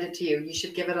can send it to you. You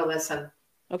should give it a listen.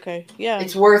 Okay. Yeah.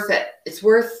 It's worth it. It's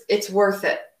worth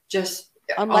it. Just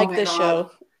unlike this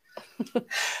show.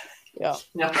 No.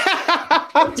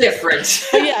 Different.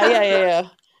 Yeah.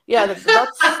 That's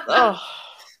oh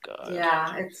God.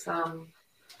 Yeah, it's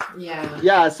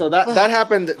Yeah, so that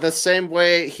happened the same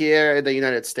way here in the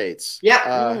United States.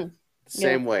 Yeah.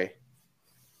 Same way.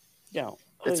 Yeah.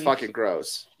 It's fucking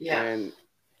gross. Yeah. And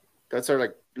that's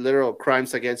like literal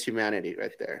crimes against humanity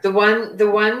right there. The one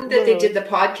that they did the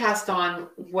podcast on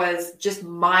was just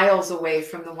miles away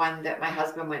from the one that my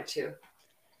husband went to.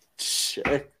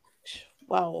 Shit.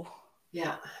 Wow.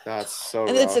 Yeah. That's so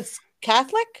and rough. It's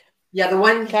Catholic? Yeah, the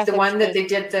one that they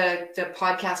did the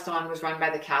podcast on was run by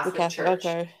the Catholic Church.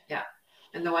 Okay. Yeah.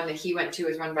 And the one that he went to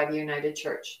is run by the United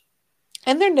Church.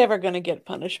 And they're never going to get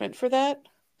punishment for that.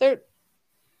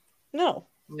 No.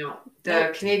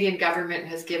 The Canadian government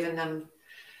has given them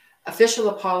official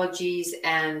apologies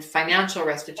and financial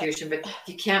restitution, but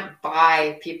you can't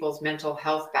buy people's mental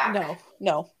health back.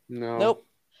 No. Nope.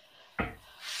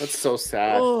 That's so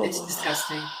sad. Oh. It's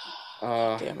disgusting.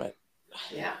 Damn it.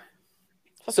 Yeah.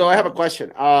 So I have a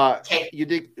question.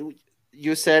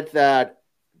 You said that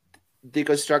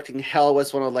deconstructing hell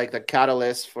was one of like the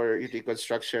catalysts for your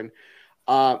deconstruction.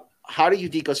 How do you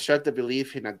deconstruct the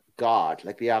belief in a God,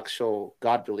 like the actual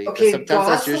God belief? Okay, sometimes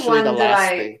that's usually the last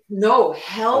thing. No,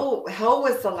 hell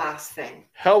was the last thing.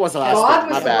 Hell was the last God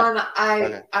thing. was the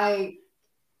one I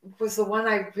was the one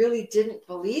I really didn't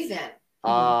believe in.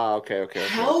 Okay.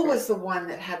 Hell was the one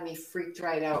that had me freaked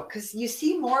right out, because you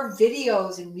see more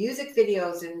videos and music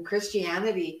videos in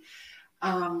Christianity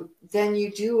than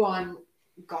you do on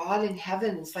God in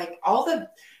heavens. Like all the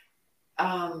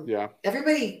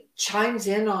everybody chimes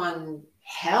in on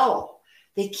hell.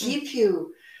 They keep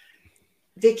you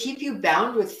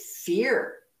bound with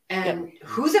fear. And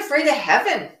who's afraid of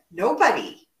heaven?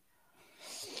 Nobody.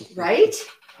 Right?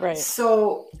 Right.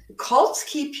 So cults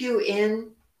keep you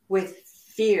in with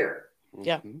fear.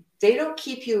 Yeah. They don't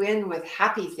keep you in with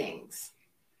happy things.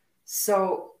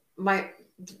 So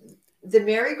the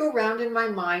merry-go-round in my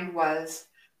mind was,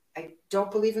 I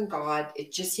don't believe in God.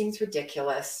 It just seems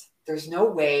ridiculous. There's no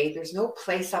way. There's no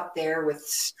place up there with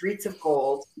streets of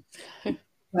gold.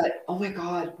 But, oh my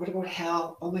God, what about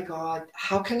hell? Oh my God,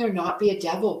 how can there not be a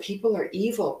devil? People are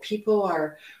evil. People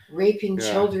are raping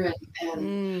children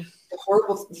and the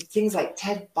horrible things like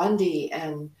Ted Bundy.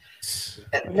 And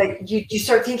like you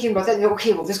start thinking about that. And,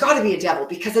 okay, well, there's got to be a devil,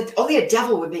 because only a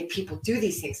devil would make people do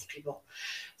these things to people.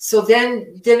 So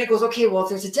then it goes, okay, well, if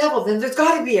there's a devil, then there's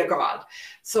got to be a God.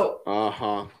 So,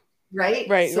 right?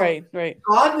 Right.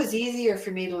 God was easier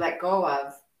for me to let go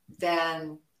of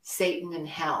than Satan and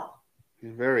hell.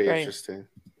 Very interesting.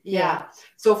 Yeah.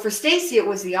 So for Stacy, it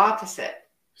was the opposite.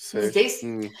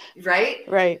 Stacy, right?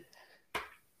 Right.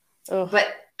 Oh. But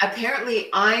apparently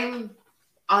I'm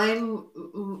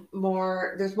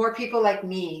more, there's more people like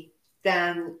me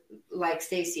than like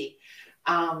Stacy.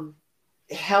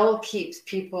 Hell keeps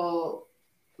people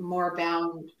more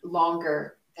bound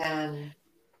longer than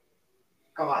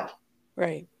God.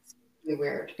 Right. It's really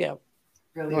weird. Yeah.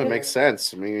 Really Well, it makes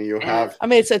sense. I mean, you have. I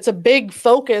mean, it's a big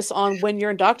focus on when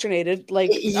you're indoctrinated. Like,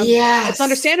 it's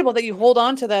understandable that you hold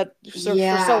on to that for so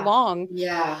long.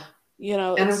 Yeah. You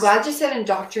know, and I'm glad you said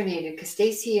indoctrinated, because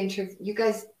Stacy you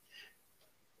guys.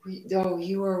 No,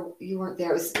 you weren't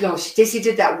there. Stacy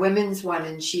did that women's one,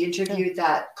 and she interviewed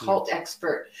that cult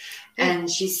expert, and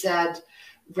she said,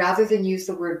 rather than use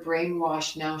the word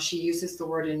brainwash, now she uses the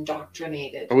word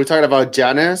indoctrinated. Are we talking about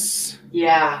Janice?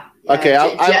 Yeah. Okay.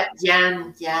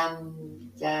 Jan.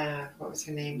 What was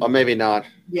her name? Or maybe not.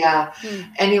 Yeah.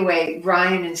 Anyway,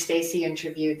 Ryan and Stacy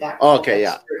interviewed that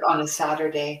expert on a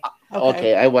Saturday.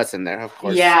 Okay, I wasn't there, of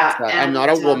course. Yeah. I'm not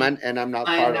a woman, and I'm not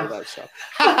part of that show.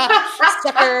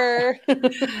 Sucker.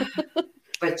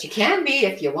 But you can be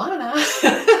if you wanna.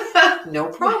 No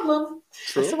problem.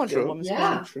 True.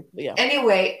 Yeah.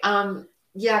 Anyway,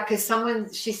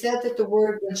 because she said that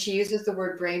when she uses the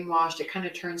word brainwashed, it kind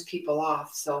of turns people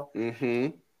off. So,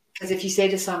 because if you say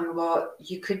to someone, well,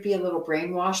 you could be a little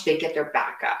brainwashed, they get their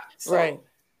back up. So, right.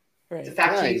 The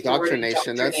fact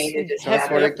indoctrination, that's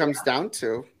what it comes down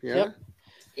to. Yeah.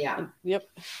 Yep.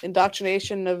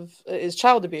 Indoctrination is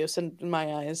child abuse in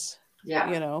my eyes. Yeah.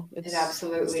 You know, it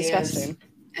absolutely it's disgusting. is.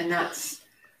 And that's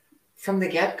from the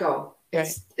get-go.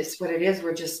 It's what it is.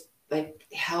 We're just like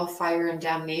hellfire and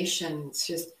damnation. It's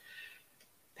just,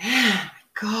 man,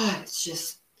 God, it's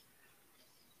just,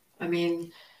 I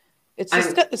mean, it's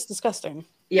disgusting.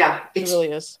 Yeah, it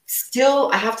really is. Still,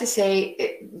 I have to say,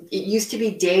 it used to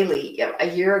be daily. A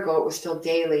year ago, it was still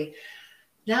daily.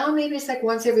 Now maybe it's like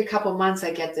once every couple months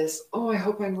I get this, I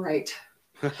hope I'm right.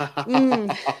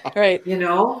 Right. You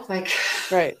know, like.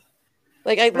 Right.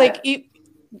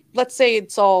 Let's say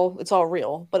it's all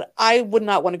real, but I would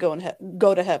not want to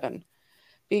go to heaven,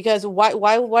 because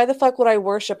why the fuck would I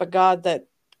worship a God that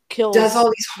does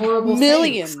all these horrible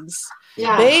millions,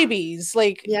 babies,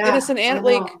 innocent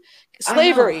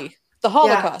slavery, the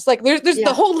Holocaust, there's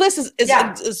the whole list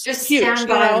is just huge, stand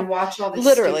by and watch all this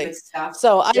stupid stuff.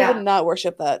 So I would not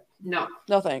worship that. No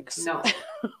thanks.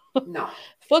 No.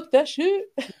 Fuck that shit.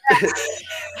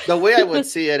 The way I would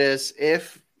see it is,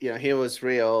 if he was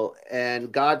real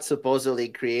and God supposedly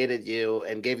created you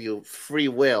and gave you free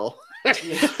will,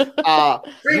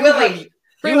 free willing.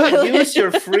 You have used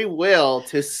your free will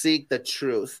to seek the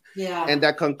truth. Yeah. And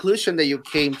that conclusion that you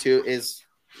came to is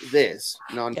this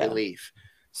non-belief.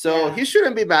 So he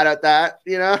shouldn't be mad at that,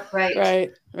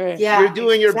 Right. Yeah. You're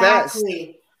doing your best.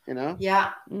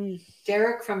 Yeah.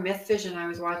 Derek from Myth Vision, I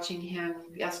was watching him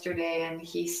yesterday, and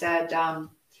he said,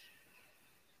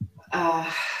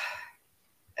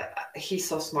 he's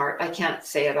so smart. I can't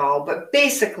say it all, but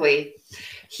basically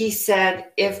he said,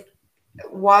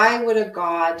 why would a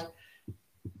God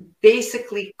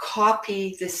basically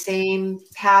copy the same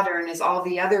pattern as all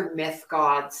the other myth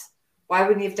gods? Why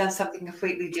wouldn't he have done something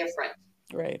completely different?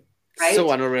 Right.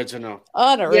 So unoriginal.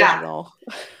 Yeah.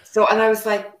 So, and I was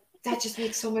like, that just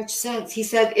makes so much sense. He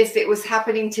said, if it was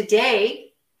happening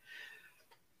today,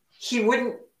 he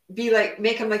wouldn't be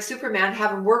make him like Superman,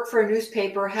 have him work for a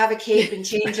newspaper, have a cape and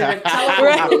change in a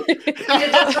telephone booth. He'd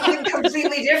have done something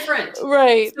completely different.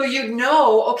 Right. So you'd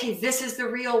know, okay, this is the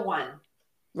real one.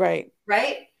 Right.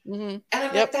 Right? Mm-hmm. And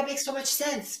I'm like, that makes so much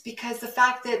sense, because the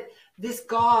fact that this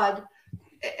God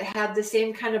had the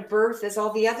same kind of birth as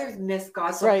all the other myth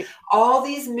gods. So all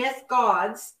these myth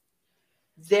gods,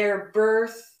 their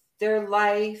birth, their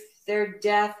life, their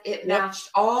death, it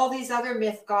matched all these other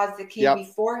myth gods that came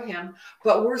before him.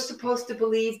 But we're supposed to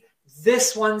believe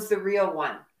this one's the real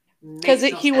one. Because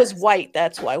he was white.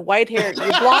 That's why. White hair,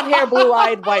 blonde hair,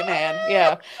 blue-eyed white man.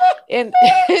 Yeah. In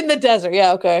the desert.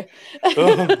 Yeah, okay.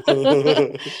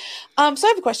 So I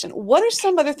have a question. What are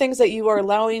some other things that you are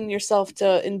allowing yourself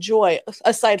to enjoy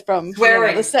aside from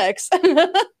swearing, the sex?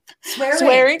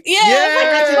 Swearing.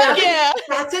 Yeah.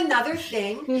 That's another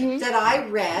thing that I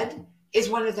read is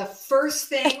one of the first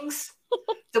things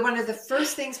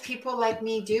people like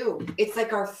me do. It's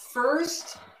like our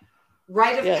first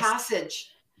rite of passage.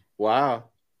 Wow.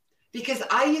 Because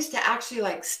I used to actually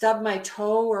stub my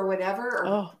toe or whatever,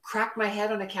 or crack my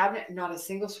head on a cabinet, and not a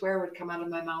single swear would come out of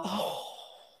my mouth.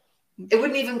 It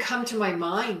wouldn't even come to my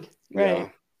mind.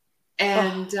 Right.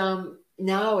 And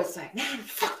now it's like, man,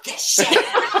 fuck this shit.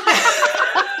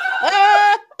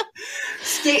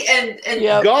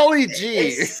 golly gee.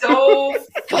 It's so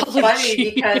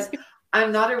funny because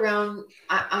I'm not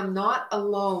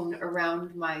alone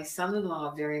around my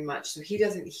son-in-law very much, so he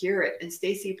doesn't hear it. And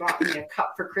Stacy bought me a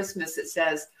cup for Christmas that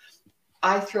says,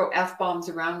 I throw F-bombs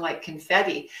around like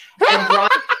confetti. And Brian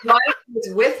was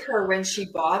with her when she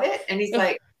bought it, and he's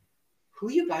like, who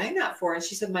are you buying that for? And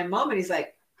she said, my mom. And he's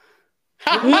like,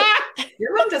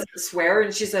 your mom doesn't swear.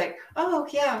 And she's like, oh,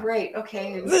 yeah, right,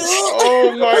 okay. And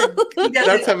oh, my,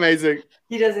 that's amazing.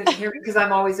 He doesn't hear me because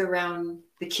I'm always around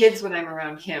the kids when I'm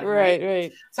around him.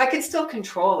 Right. So I can still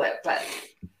control it, but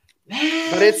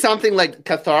man. But it's something like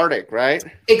cathartic, right?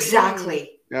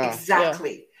 Exactly. Yeah.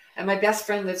 Exactly. Yeah. And my best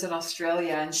friend lives in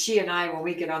Australia, and she and I, when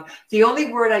we get on, the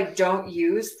only word I don't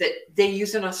use that they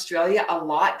use in Australia a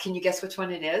lot, can you guess which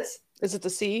one it is? Is it the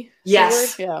C?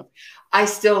 Yes. C word? Yeah. I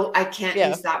can't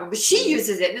use that one, but she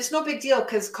uses it, and it's no big deal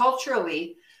because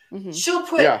culturally, she'll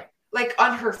put like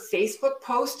on her Facebook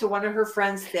post to one of her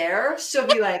friends there, she'll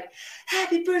be like,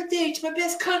 happy birthday to my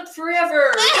best cunt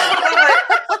forever.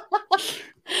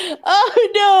 Oh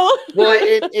no. Well,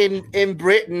 in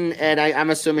Britain, and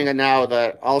I'm assuming now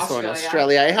that also in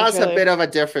Australia, it has a bit of a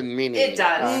different meaning. It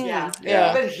does,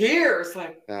 yeah. But here it's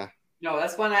like, no,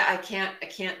 that's one I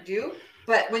can't do.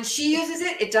 But when she uses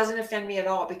it, it doesn't offend me at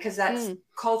all because that's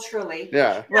culturally.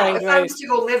 Yeah. Now, if I was to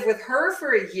go live with her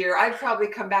for a year, I'd probably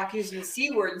come back using the C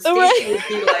word, and Stacey would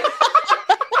be like,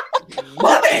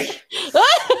 "Mommy,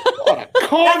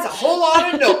 that's a whole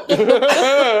lot of no."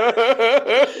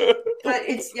 But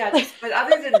it's but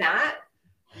other than that,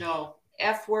 no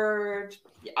F word.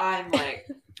 I'm like,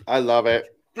 I love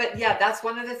it. But yeah, that's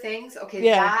one of the things. Okay,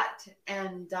 that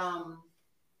and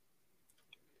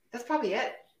that's probably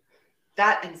it.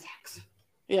 That and sex.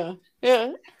 Yeah.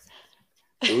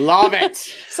 Love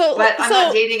it. But I'm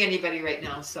not dating anybody right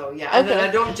now, so yeah. And then I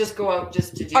don't just go out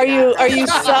just to do Are you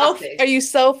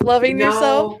self-loving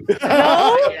yourself? No.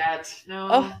 Not yet. No.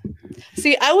 Oh.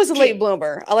 See, I was a late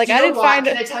bloomer. Like I didn't find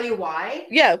it. Can I tell you why?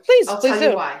 Yeah, please. I'll please tell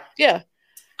do. you why. Yeah.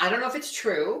 I don't know if it's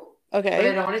true. Okay. But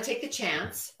I don't want to take the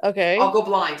chance. Okay. I'll go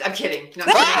blind. I'm kidding. No,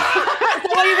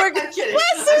 I'm kidding.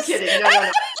 I'm kidding.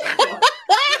 No.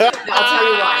 I'll tell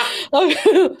you why.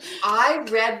 I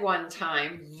read one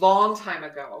time, long time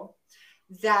ago,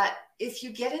 that if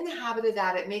you get in the habit of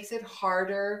that, it makes it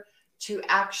harder to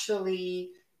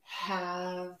actually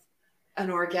have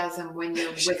an orgasm when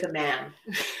you're with a man.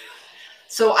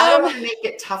 So I don't want to make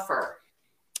it tougher.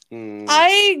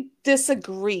 I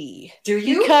disagree. Do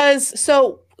you? Because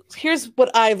here's what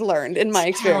I've learned in my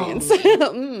experience. So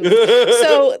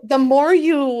the more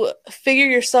you figure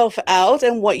yourself out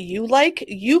and what you like,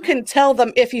 you can tell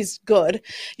them if he's good.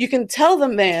 You can tell the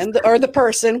man or the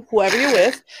person, whoever you're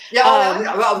with. You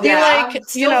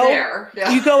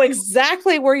go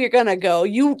exactly where you're gonna go.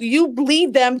 You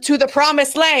lead them to the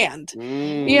promised land.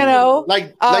 You know,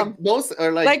 like Moses,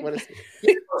 or like what is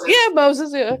it?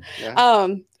 Moses. Yeah.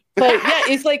 But yeah,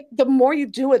 it's like the more you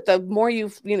do it, the more you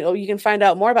can find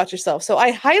out more about yourself. So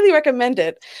I highly recommend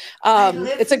it.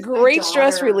 It's a great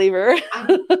stress reliever.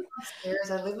 I'm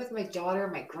upstairs. I live with my daughter,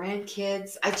 my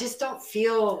grandkids. I just don't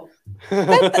feel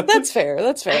that's fair.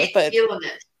 That's fair. But feeling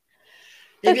it.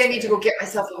 Maybe I need to go get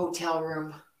myself a hotel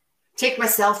room. Take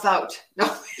myself out. No.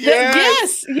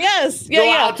 Yes. Go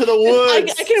out to the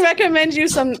woods. I can recommend you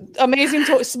some amazing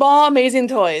small amazing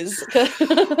toys. That's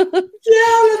amazing.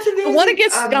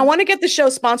 I want to get the show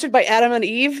sponsored by Adam and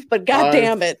Eve, but god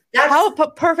damn it, how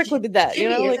perfectly did that?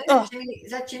 Jimmy,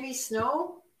 is that Jimmy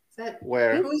Snow? Is that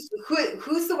where? Who's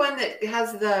the one that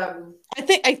has the?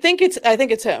 I think it's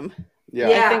him.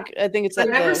 Yeah. I think it's. I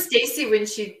remember Stacy when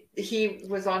he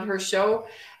was on her show,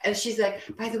 and she's like,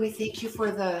 by the way, thank you for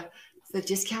the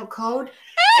discount code.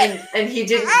 And he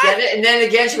didn't get it. And then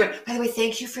again she went, by the way,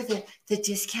 thank you for the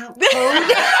discount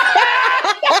code.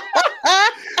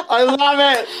 I love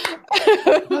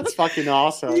it. That's fucking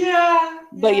awesome. Yeah.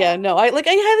 But I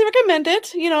highly recommend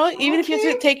it. You know, even if you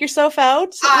have to take yourself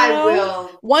out. I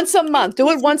will. Once a month. Do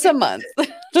it once a month.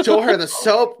 Show her the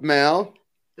soap, Mel.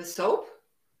 The soap?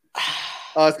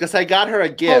 Oh, it's because I got her a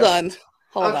gift.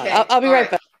 Hold on. I'll be right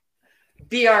back.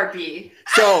 BRB.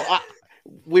 So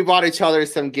we bought each other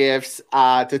some gifts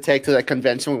to take to the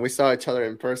convention when we saw each other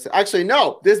in person. Actually,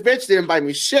 no, this bitch didn't buy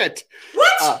me shit.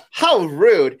 What? How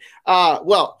rude.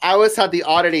 Well, I was at the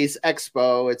Oddities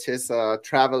Expo, which is a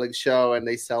traveling show, and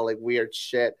they sell like weird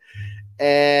shit.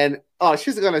 And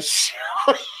she's gonna show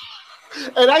you.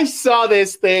 And I saw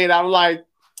this thing, and I'm like,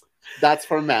 that's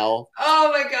for Mel.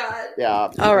 Oh my god. Yeah.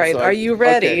 All right. Are you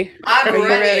ready? Okay. I'm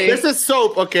ready. This is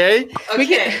soap, okay?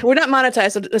 We're not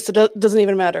monetized, so it doesn't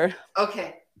even matter.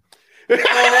 Okay.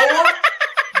 Oh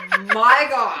My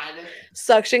God.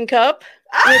 Suction cup.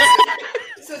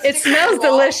 So It smells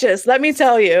delicious. Let me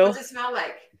tell you. What's it smell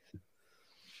like?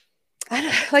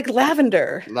 Like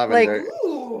lavender. Lavender. Like,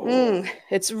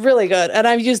 it's really good, and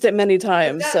I've used it many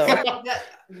times.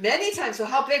 Many times. So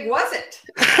how big was it?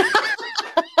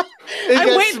 It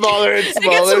gets smaller and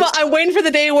smaller. I'm waiting for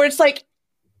the day where it's like.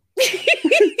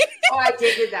 Oh, I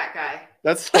dated that guy.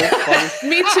 That's so funny.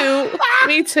 Me too.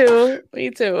 Me too.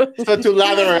 Me too. So to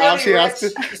lather her out, she has to.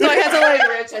 So I had to like.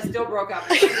 Rich. I still broke up.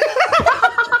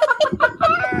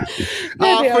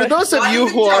 For those of you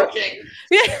who are,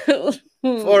 Yeah.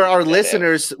 for our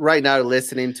listeners right now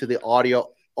listening to the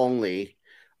audio only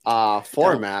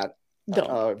format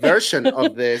version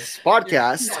of this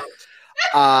podcast,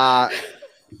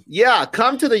 yeah,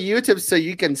 come to the YouTube so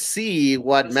you can see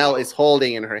what Mel is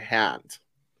holding in her hand.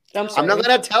 I'm not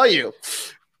gonna tell you.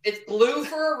 It's blue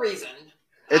for a reason.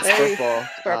 It's purple.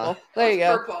 Purple. There you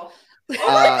go. Purple.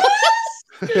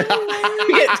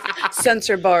 You get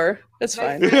censor bar. That's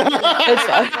fine. That's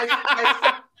fine.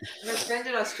 My friend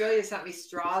in Australia sent me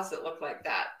straws that look like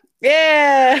that.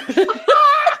 Yeah.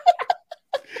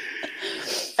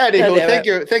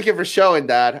 Anywho, thank you for showing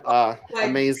that.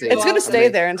 Amazing. It's gonna stay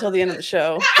there until the end of the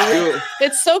show.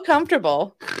 It's so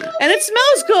comfortable, and it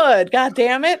smells good. God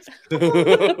damn it!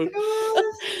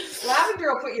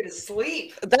 Lavender will put you to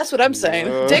sleep. That's what I'm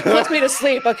saying. Dick puts me to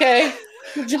sleep. Okay.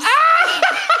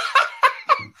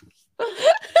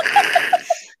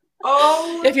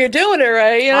 Oh, if you're doing it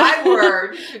right, you know? My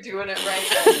word, you're doing it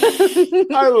right.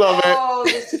 I love it. Oh,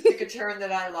 this is the turn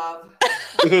that I love.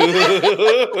 All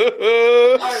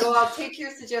right, well, I'll take your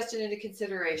suggestion into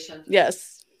consideration.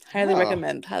 Yes, highly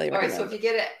recommend. Highly recommend. All right, so if you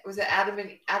get it, was it Adam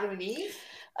and Eve?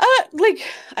 Like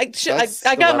I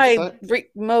got my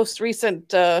most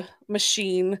recent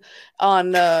machine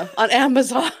on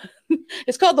Amazon.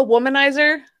 It's called the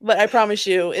Womanizer, but I promise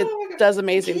you, it does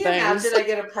amazing things. Did I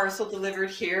get a parcel delivered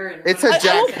here? It's a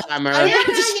jackhammer.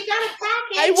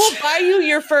 I will buy you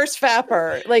your first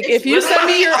fapper. Like, if you send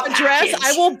me your address,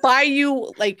 I will buy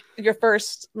you like your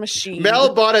first machine.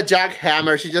 Mel bought a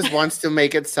jackhammer. She just wants to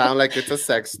make it sound like it's a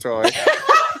sex toy.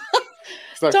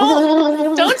 Like,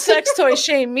 don't sex toy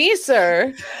shame me,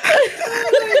 sir.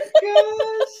 Oh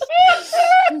my gosh.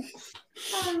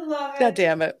 I love it. God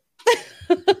damn it.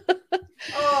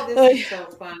 Oh, this is so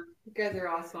fun. You guys are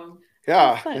awesome.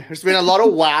 Yeah, there's been a lot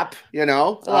of WAP, you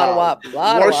know. A lot of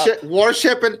WAP.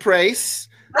 Worship and praise.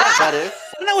 That is.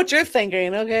 I don't know what you're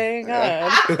thinking, okay?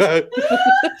 God.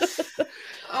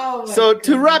 So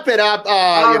to wrap it up,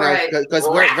 because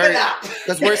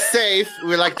we're safe,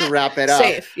 we like to wrap it up.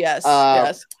 Safe, yes.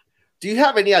 Yes. Do you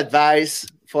have any advice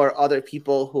for other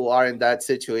people who are in that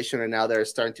situation and now they're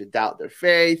starting to doubt their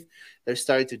faith? They're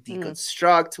starting to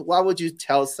deconstruct. What would you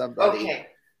tell somebody? Okay.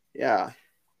 Yeah.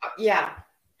 Yeah.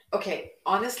 Okay.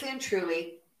 Honestly and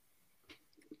truly,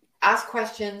 ask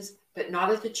questions, but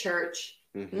not at the church.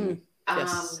 Mm-hmm.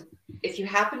 Yes. If you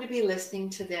happen to be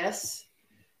listening to this,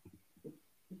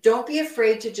 don't be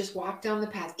afraid to just walk down the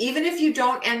path. Even if you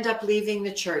don't end up leaving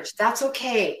the church, that's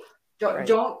okay.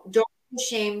 Don't be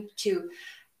ashamed to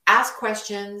ask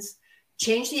questions,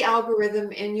 change the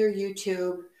algorithm in your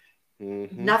YouTube.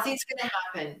 Mm-hmm. Nothing's going to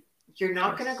happen. You're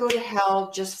not going to go to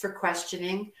hell just for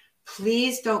questioning.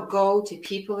 Please don't go to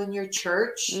people in your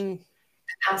church and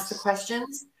ask the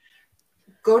questions.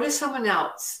 Go to someone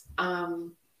else.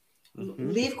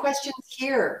 Leave questions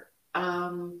here.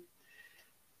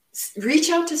 Reach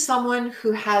out to someone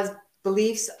who has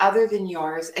beliefs other than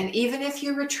yours. And even if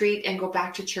you retreat and go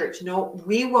back to church, no,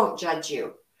 we won't judge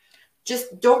you.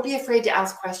 Just don't be afraid to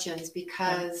ask questions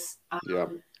because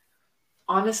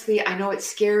honestly, I know it's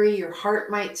scary. Your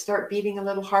heart might start beating a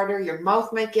little harder. Your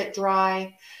mouth might get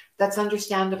dry. That's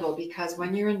understandable because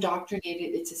when you're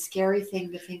indoctrinated, it's a scary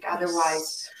thing to think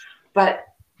otherwise. But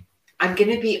I'm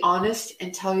going to be honest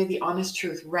and tell you the honest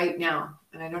truth right now.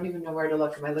 And I don't even know where to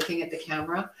look. Am I looking at the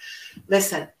camera?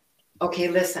 Listen. Okay,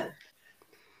 listen.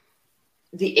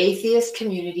 The atheist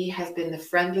community has been the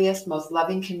friendliest, most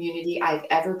loving community I've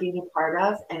ever been a part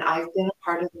of. And I've been a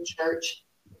part of the church.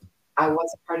 I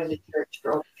was a part of the church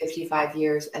for over 55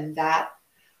 years. And that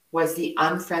was the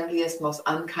unfriendliest, most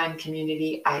unkind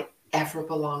community I ever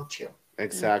belonged to.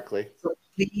 Exactly. So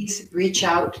please reach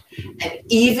out. And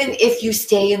even if you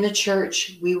stay in the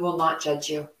church, we will not judge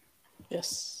you.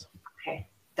 Yes. Okay.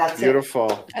 That's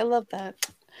beautiful. I love that.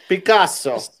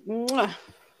 Picasso.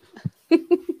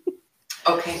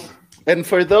 Okay. And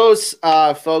for those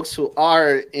folks who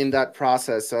are in that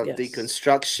process of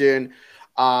deconstruction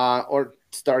or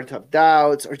start to have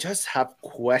doubts or just have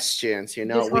questions, you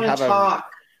know, we have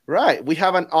we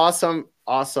have an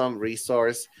awesome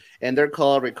resource. and they're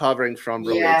called Recovering from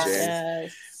Religion.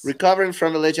 Yes.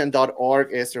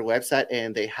 Recoveringfromreligion.org is their website,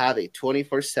 and they have a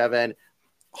 24/7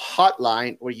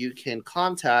 hotline where you can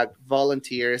contact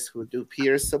volunteers who do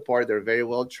peer support. They're very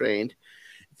well trained.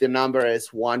 The number is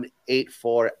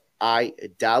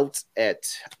 1-84-I-DOUBT-IT.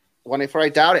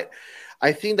 1-84-I-DOUBT-IT.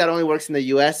 I think that only works in the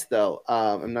U.S., though.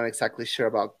 I'm not exactly sure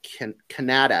about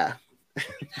Canada.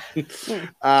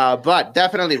 But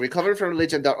definitely,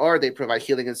 recoveringfromreligion.org, they provide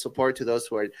healing and support to those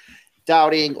who are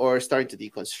doubting or starting to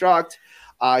deconstruct.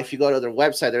 If you go to their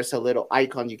website, there's a little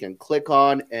icon you can click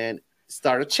on and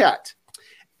start a chat.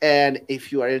 And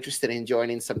if you are interested in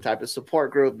joining some type of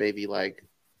support group, maybe like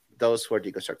those who are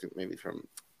deconstructing, maybe from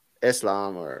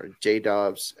Islam or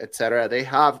J-Dubs, etc., they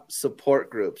have support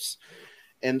groups.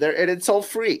 And it's all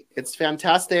free. It's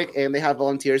fantastic. And they have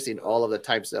volunteers in all of the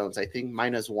time zones. I think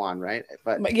 -1, right?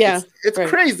 But yeah, it's right.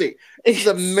 Crazy. It's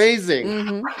amazing.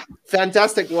 Mm-hmm.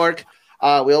 Fantastic work.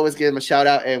 We always give them a shout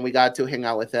out, and we got to hang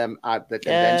out with them at the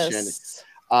convention. Yes.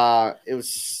 It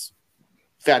was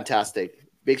fantastic.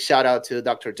 Big shout out to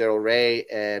Dr. Daryl Ray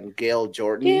and Gail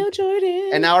Jordan.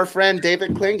 And our friend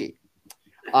David Klinge.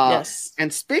 Yes.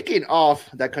 And speaking of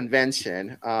the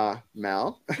convention,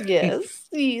 Mel. Yes,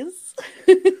 yes.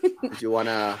 Do you want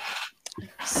to?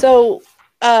 So,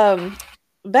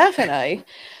 Baph and I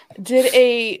did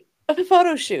a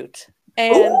photo shoot.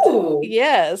 And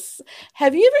yes,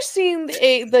 have you ever seen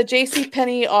the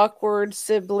JCPenney awkward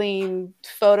sibling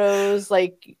photos?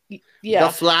 Like, yeah,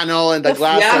 the flannel and the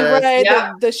glasses, yeah, right?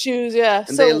 Yeah. The shoes, yeah.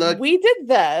 And so we did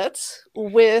that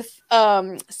with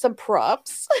some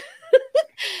props.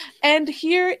 And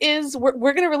here is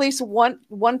we're gonna release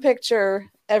one picture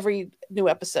every new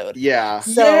episode. Yeah.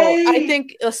 So yay! I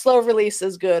think a slow release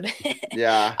is good.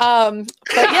 Yeah. But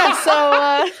yeah,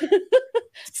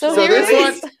 so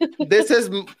this is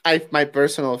my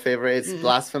personal favorite. It's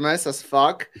blasphemous as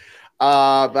fuck.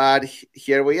 But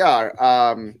here we are.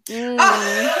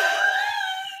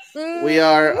 We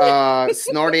are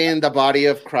snorting the body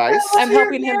of Christ. I'm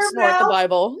helping him snort the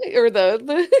Bible or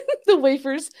the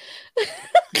wafers.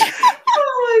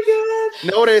 Oh my god!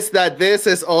 Notice that this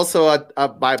is also a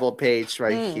Bible page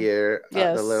right here.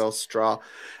 Yes. The little straw.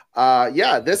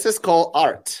 Yeah, this is called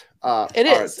art. It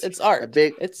is. It's art. A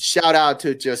big shout out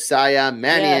to Josiah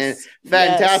Mannion,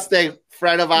 fantastic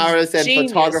friend of ours and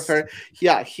genius. Photographer.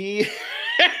 Yeah, he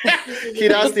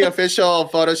does the official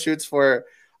photo shoots for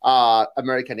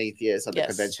American Atheists at the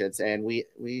conventions, and we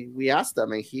asked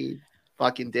him, and he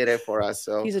fucking did it for us.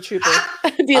 So he's a trooper.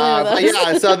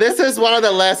 Yeah, so this is one of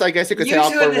the less, I guess you could say,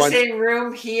 awkward ones. You two in the same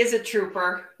room. He is a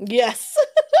trooper. Yes.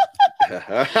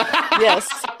 Yes.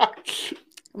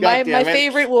 My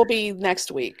favorite will be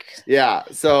next week. Yeah,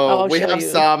 so we have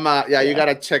some. You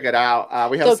gotta check it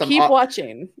out. We have some. Keep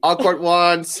watching. Awkward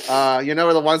ones.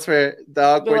 The ones where the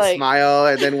awkward smile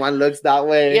and then one looks that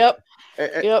way. Yep.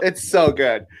 It's so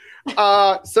good.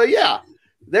 So yeah,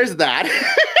 there's that.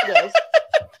 Yes.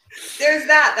 There's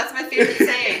that. That's my favorite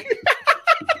saying.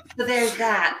 So there's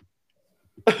that.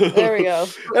 There we go.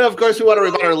 And of course, we want to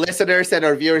remind our listeners and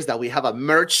our viewers that we have a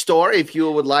merch store. If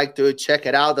you would like to check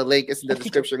it out, the link is in the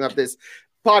description of this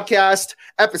podcast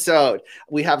episode.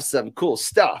 We have some cool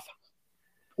stuff.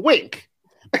 Wink.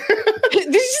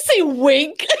 Did you say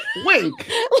wink? Wink.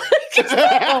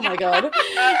 Oh my god.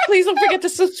 Please don't forget to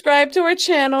subscribe to our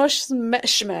channel.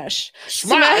 Smash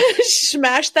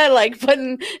that like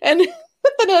button and hit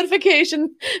the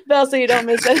notification bell so you don't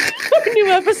miss any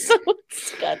new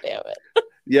episodes. God damn it.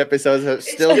 The episodes are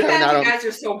still coming out. You guys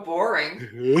are so boring.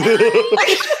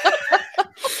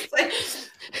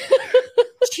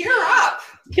 Cheer up.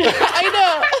 I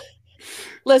know.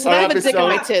 Listen, I have a dick in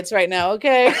my tits right now,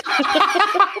 okay?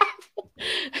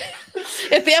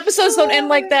 If the episodes don't end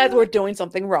like that, we're doing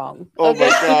something wrong. Oh my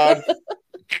god.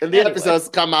 And the episodes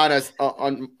come out as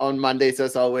on Mondays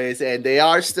as always, and they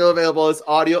are still available as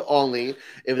audio only,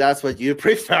 if that's what you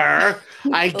prefer.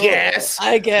 I guess.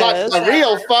 But the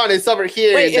real fun is over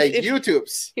here in the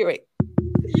YouTubes. Here, wait.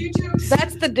 YouTubes.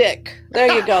 That's the dick.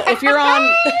 There you go. If you're on.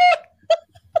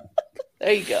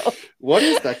 There you go. What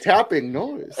is the tapping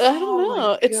noise? I don't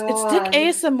know. It's dick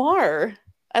ASMR.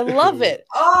 I love it.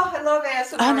 Oh, I love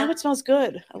ASMR. Oh, now it smells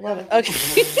good. I love it. Okay.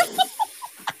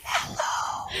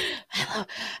 Hello.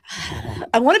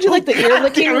 I want to do like the ear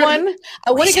licking one.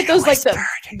 I want to get those like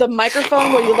the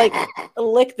microphone where you like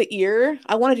lick the ear.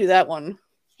 I want to do that one.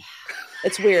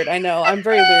 It's weird. I know. I'm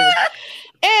very weird.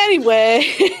 Anyway.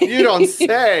 You don't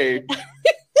say.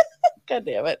 God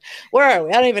damn it. Where are we?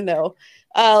 I don't even know.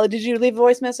 Did you leave a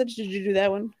voice message? Did you do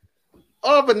that one?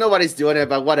 Oh, but nobody's doing it,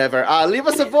 but whatever. Leave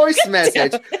us a voice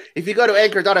message. If you go to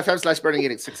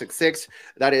anchor.fm/burningeating666,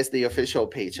 that is the official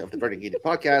page of the Burning Eating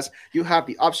podcast. You have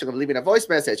the option of leaving a voice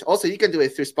message. Also, you can do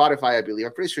it through Spotify, I believe.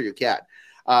 I'm pretty sure you can.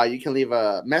 You can leave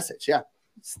a message. Yeah.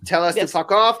 Tell us to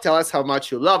fuck off. Tell us how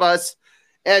much you love us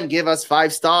and give us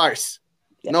 5 stars.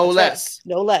 Yeah, no less.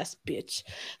 Right. No less, bitch.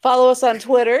 Follow us on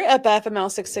Twitter at Baph and Mel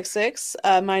 666.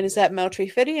 Mine is at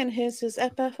Meltree50 and his is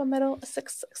at Baph and Mel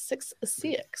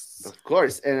 666. Of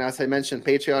course. And as I mentioned,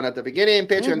 Patreon at the beginning,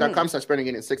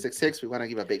 patreon.com/burningeating666. We want to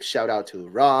give a big shout out to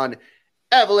Ron,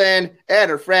 Evelyn, and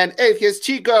her friend Atheist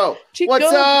Chico. What's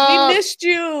up? We missed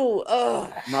you.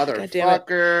 Oh,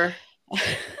 motherfucker.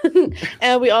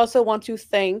 And we also want to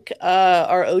thank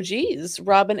our OGs,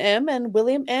 Robin M and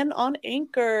William N on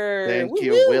Anchor. Thank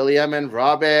you, William and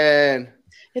Robin.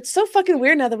 It's so fucking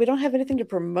weird now that we don't have anything to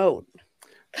promote.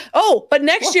 Oh, but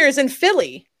next year is in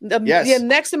Philly. The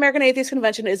next American Atheist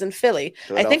Convention is in Philly.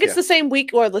 I think it's the same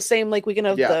week or the same weekend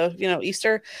of the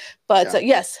Easter. But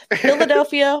yes,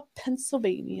 Philadelphia,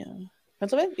 Pennsylvania.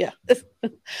 Yeah.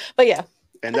 But yeah.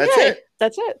 And that's it.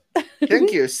 That's it.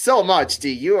 Thank you so much,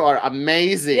 Dee. You are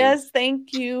amazing. Yes,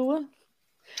 thank you.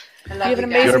 I love you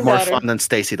amazing You're more fun than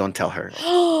Stacy. Don't tell her.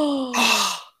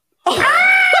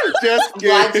 Just kidding.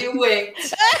 Glad you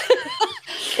winked.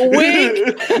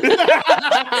 Wink.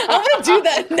 I'm gonna do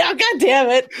that now. God damn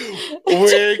it.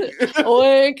 Wink.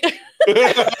 Wink.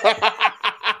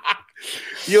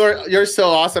 You're so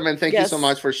awesome, and thank you so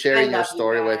much for sharing your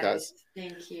story with us.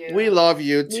 Thank you. We love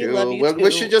you too. We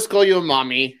should just call you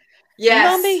mommy.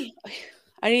 Yes. Mommy.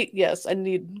 I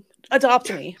need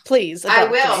adopt me, please. I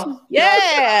will. Me.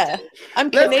 Yeah. I'm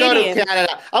Canadian. Let's go to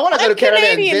Canada. I want to go to Canada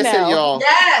and visit y'all.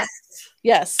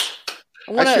 Yes.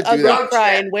 I want to go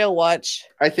cry and whale watch.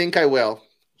 I think I will.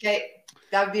 Okay.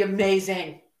 That would be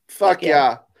amazing. Fuck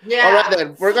yeah. All right,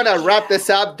 then. We're going to wrap this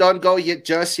up. Don't go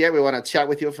just yet. We want to chat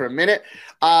with you for a minute.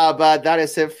 But that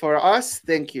is it for us.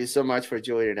 Thank you so much for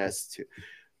joining us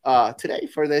today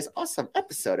for this awesome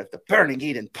episode of the Burning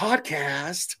Eden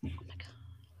podcast. Oh my God.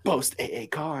 Post AA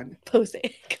Con. Post AA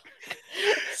Con.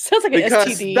 Sounds like an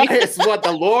STD. That is what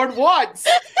the Lord wants.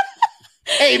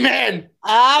 Amen.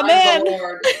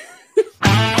 Amen.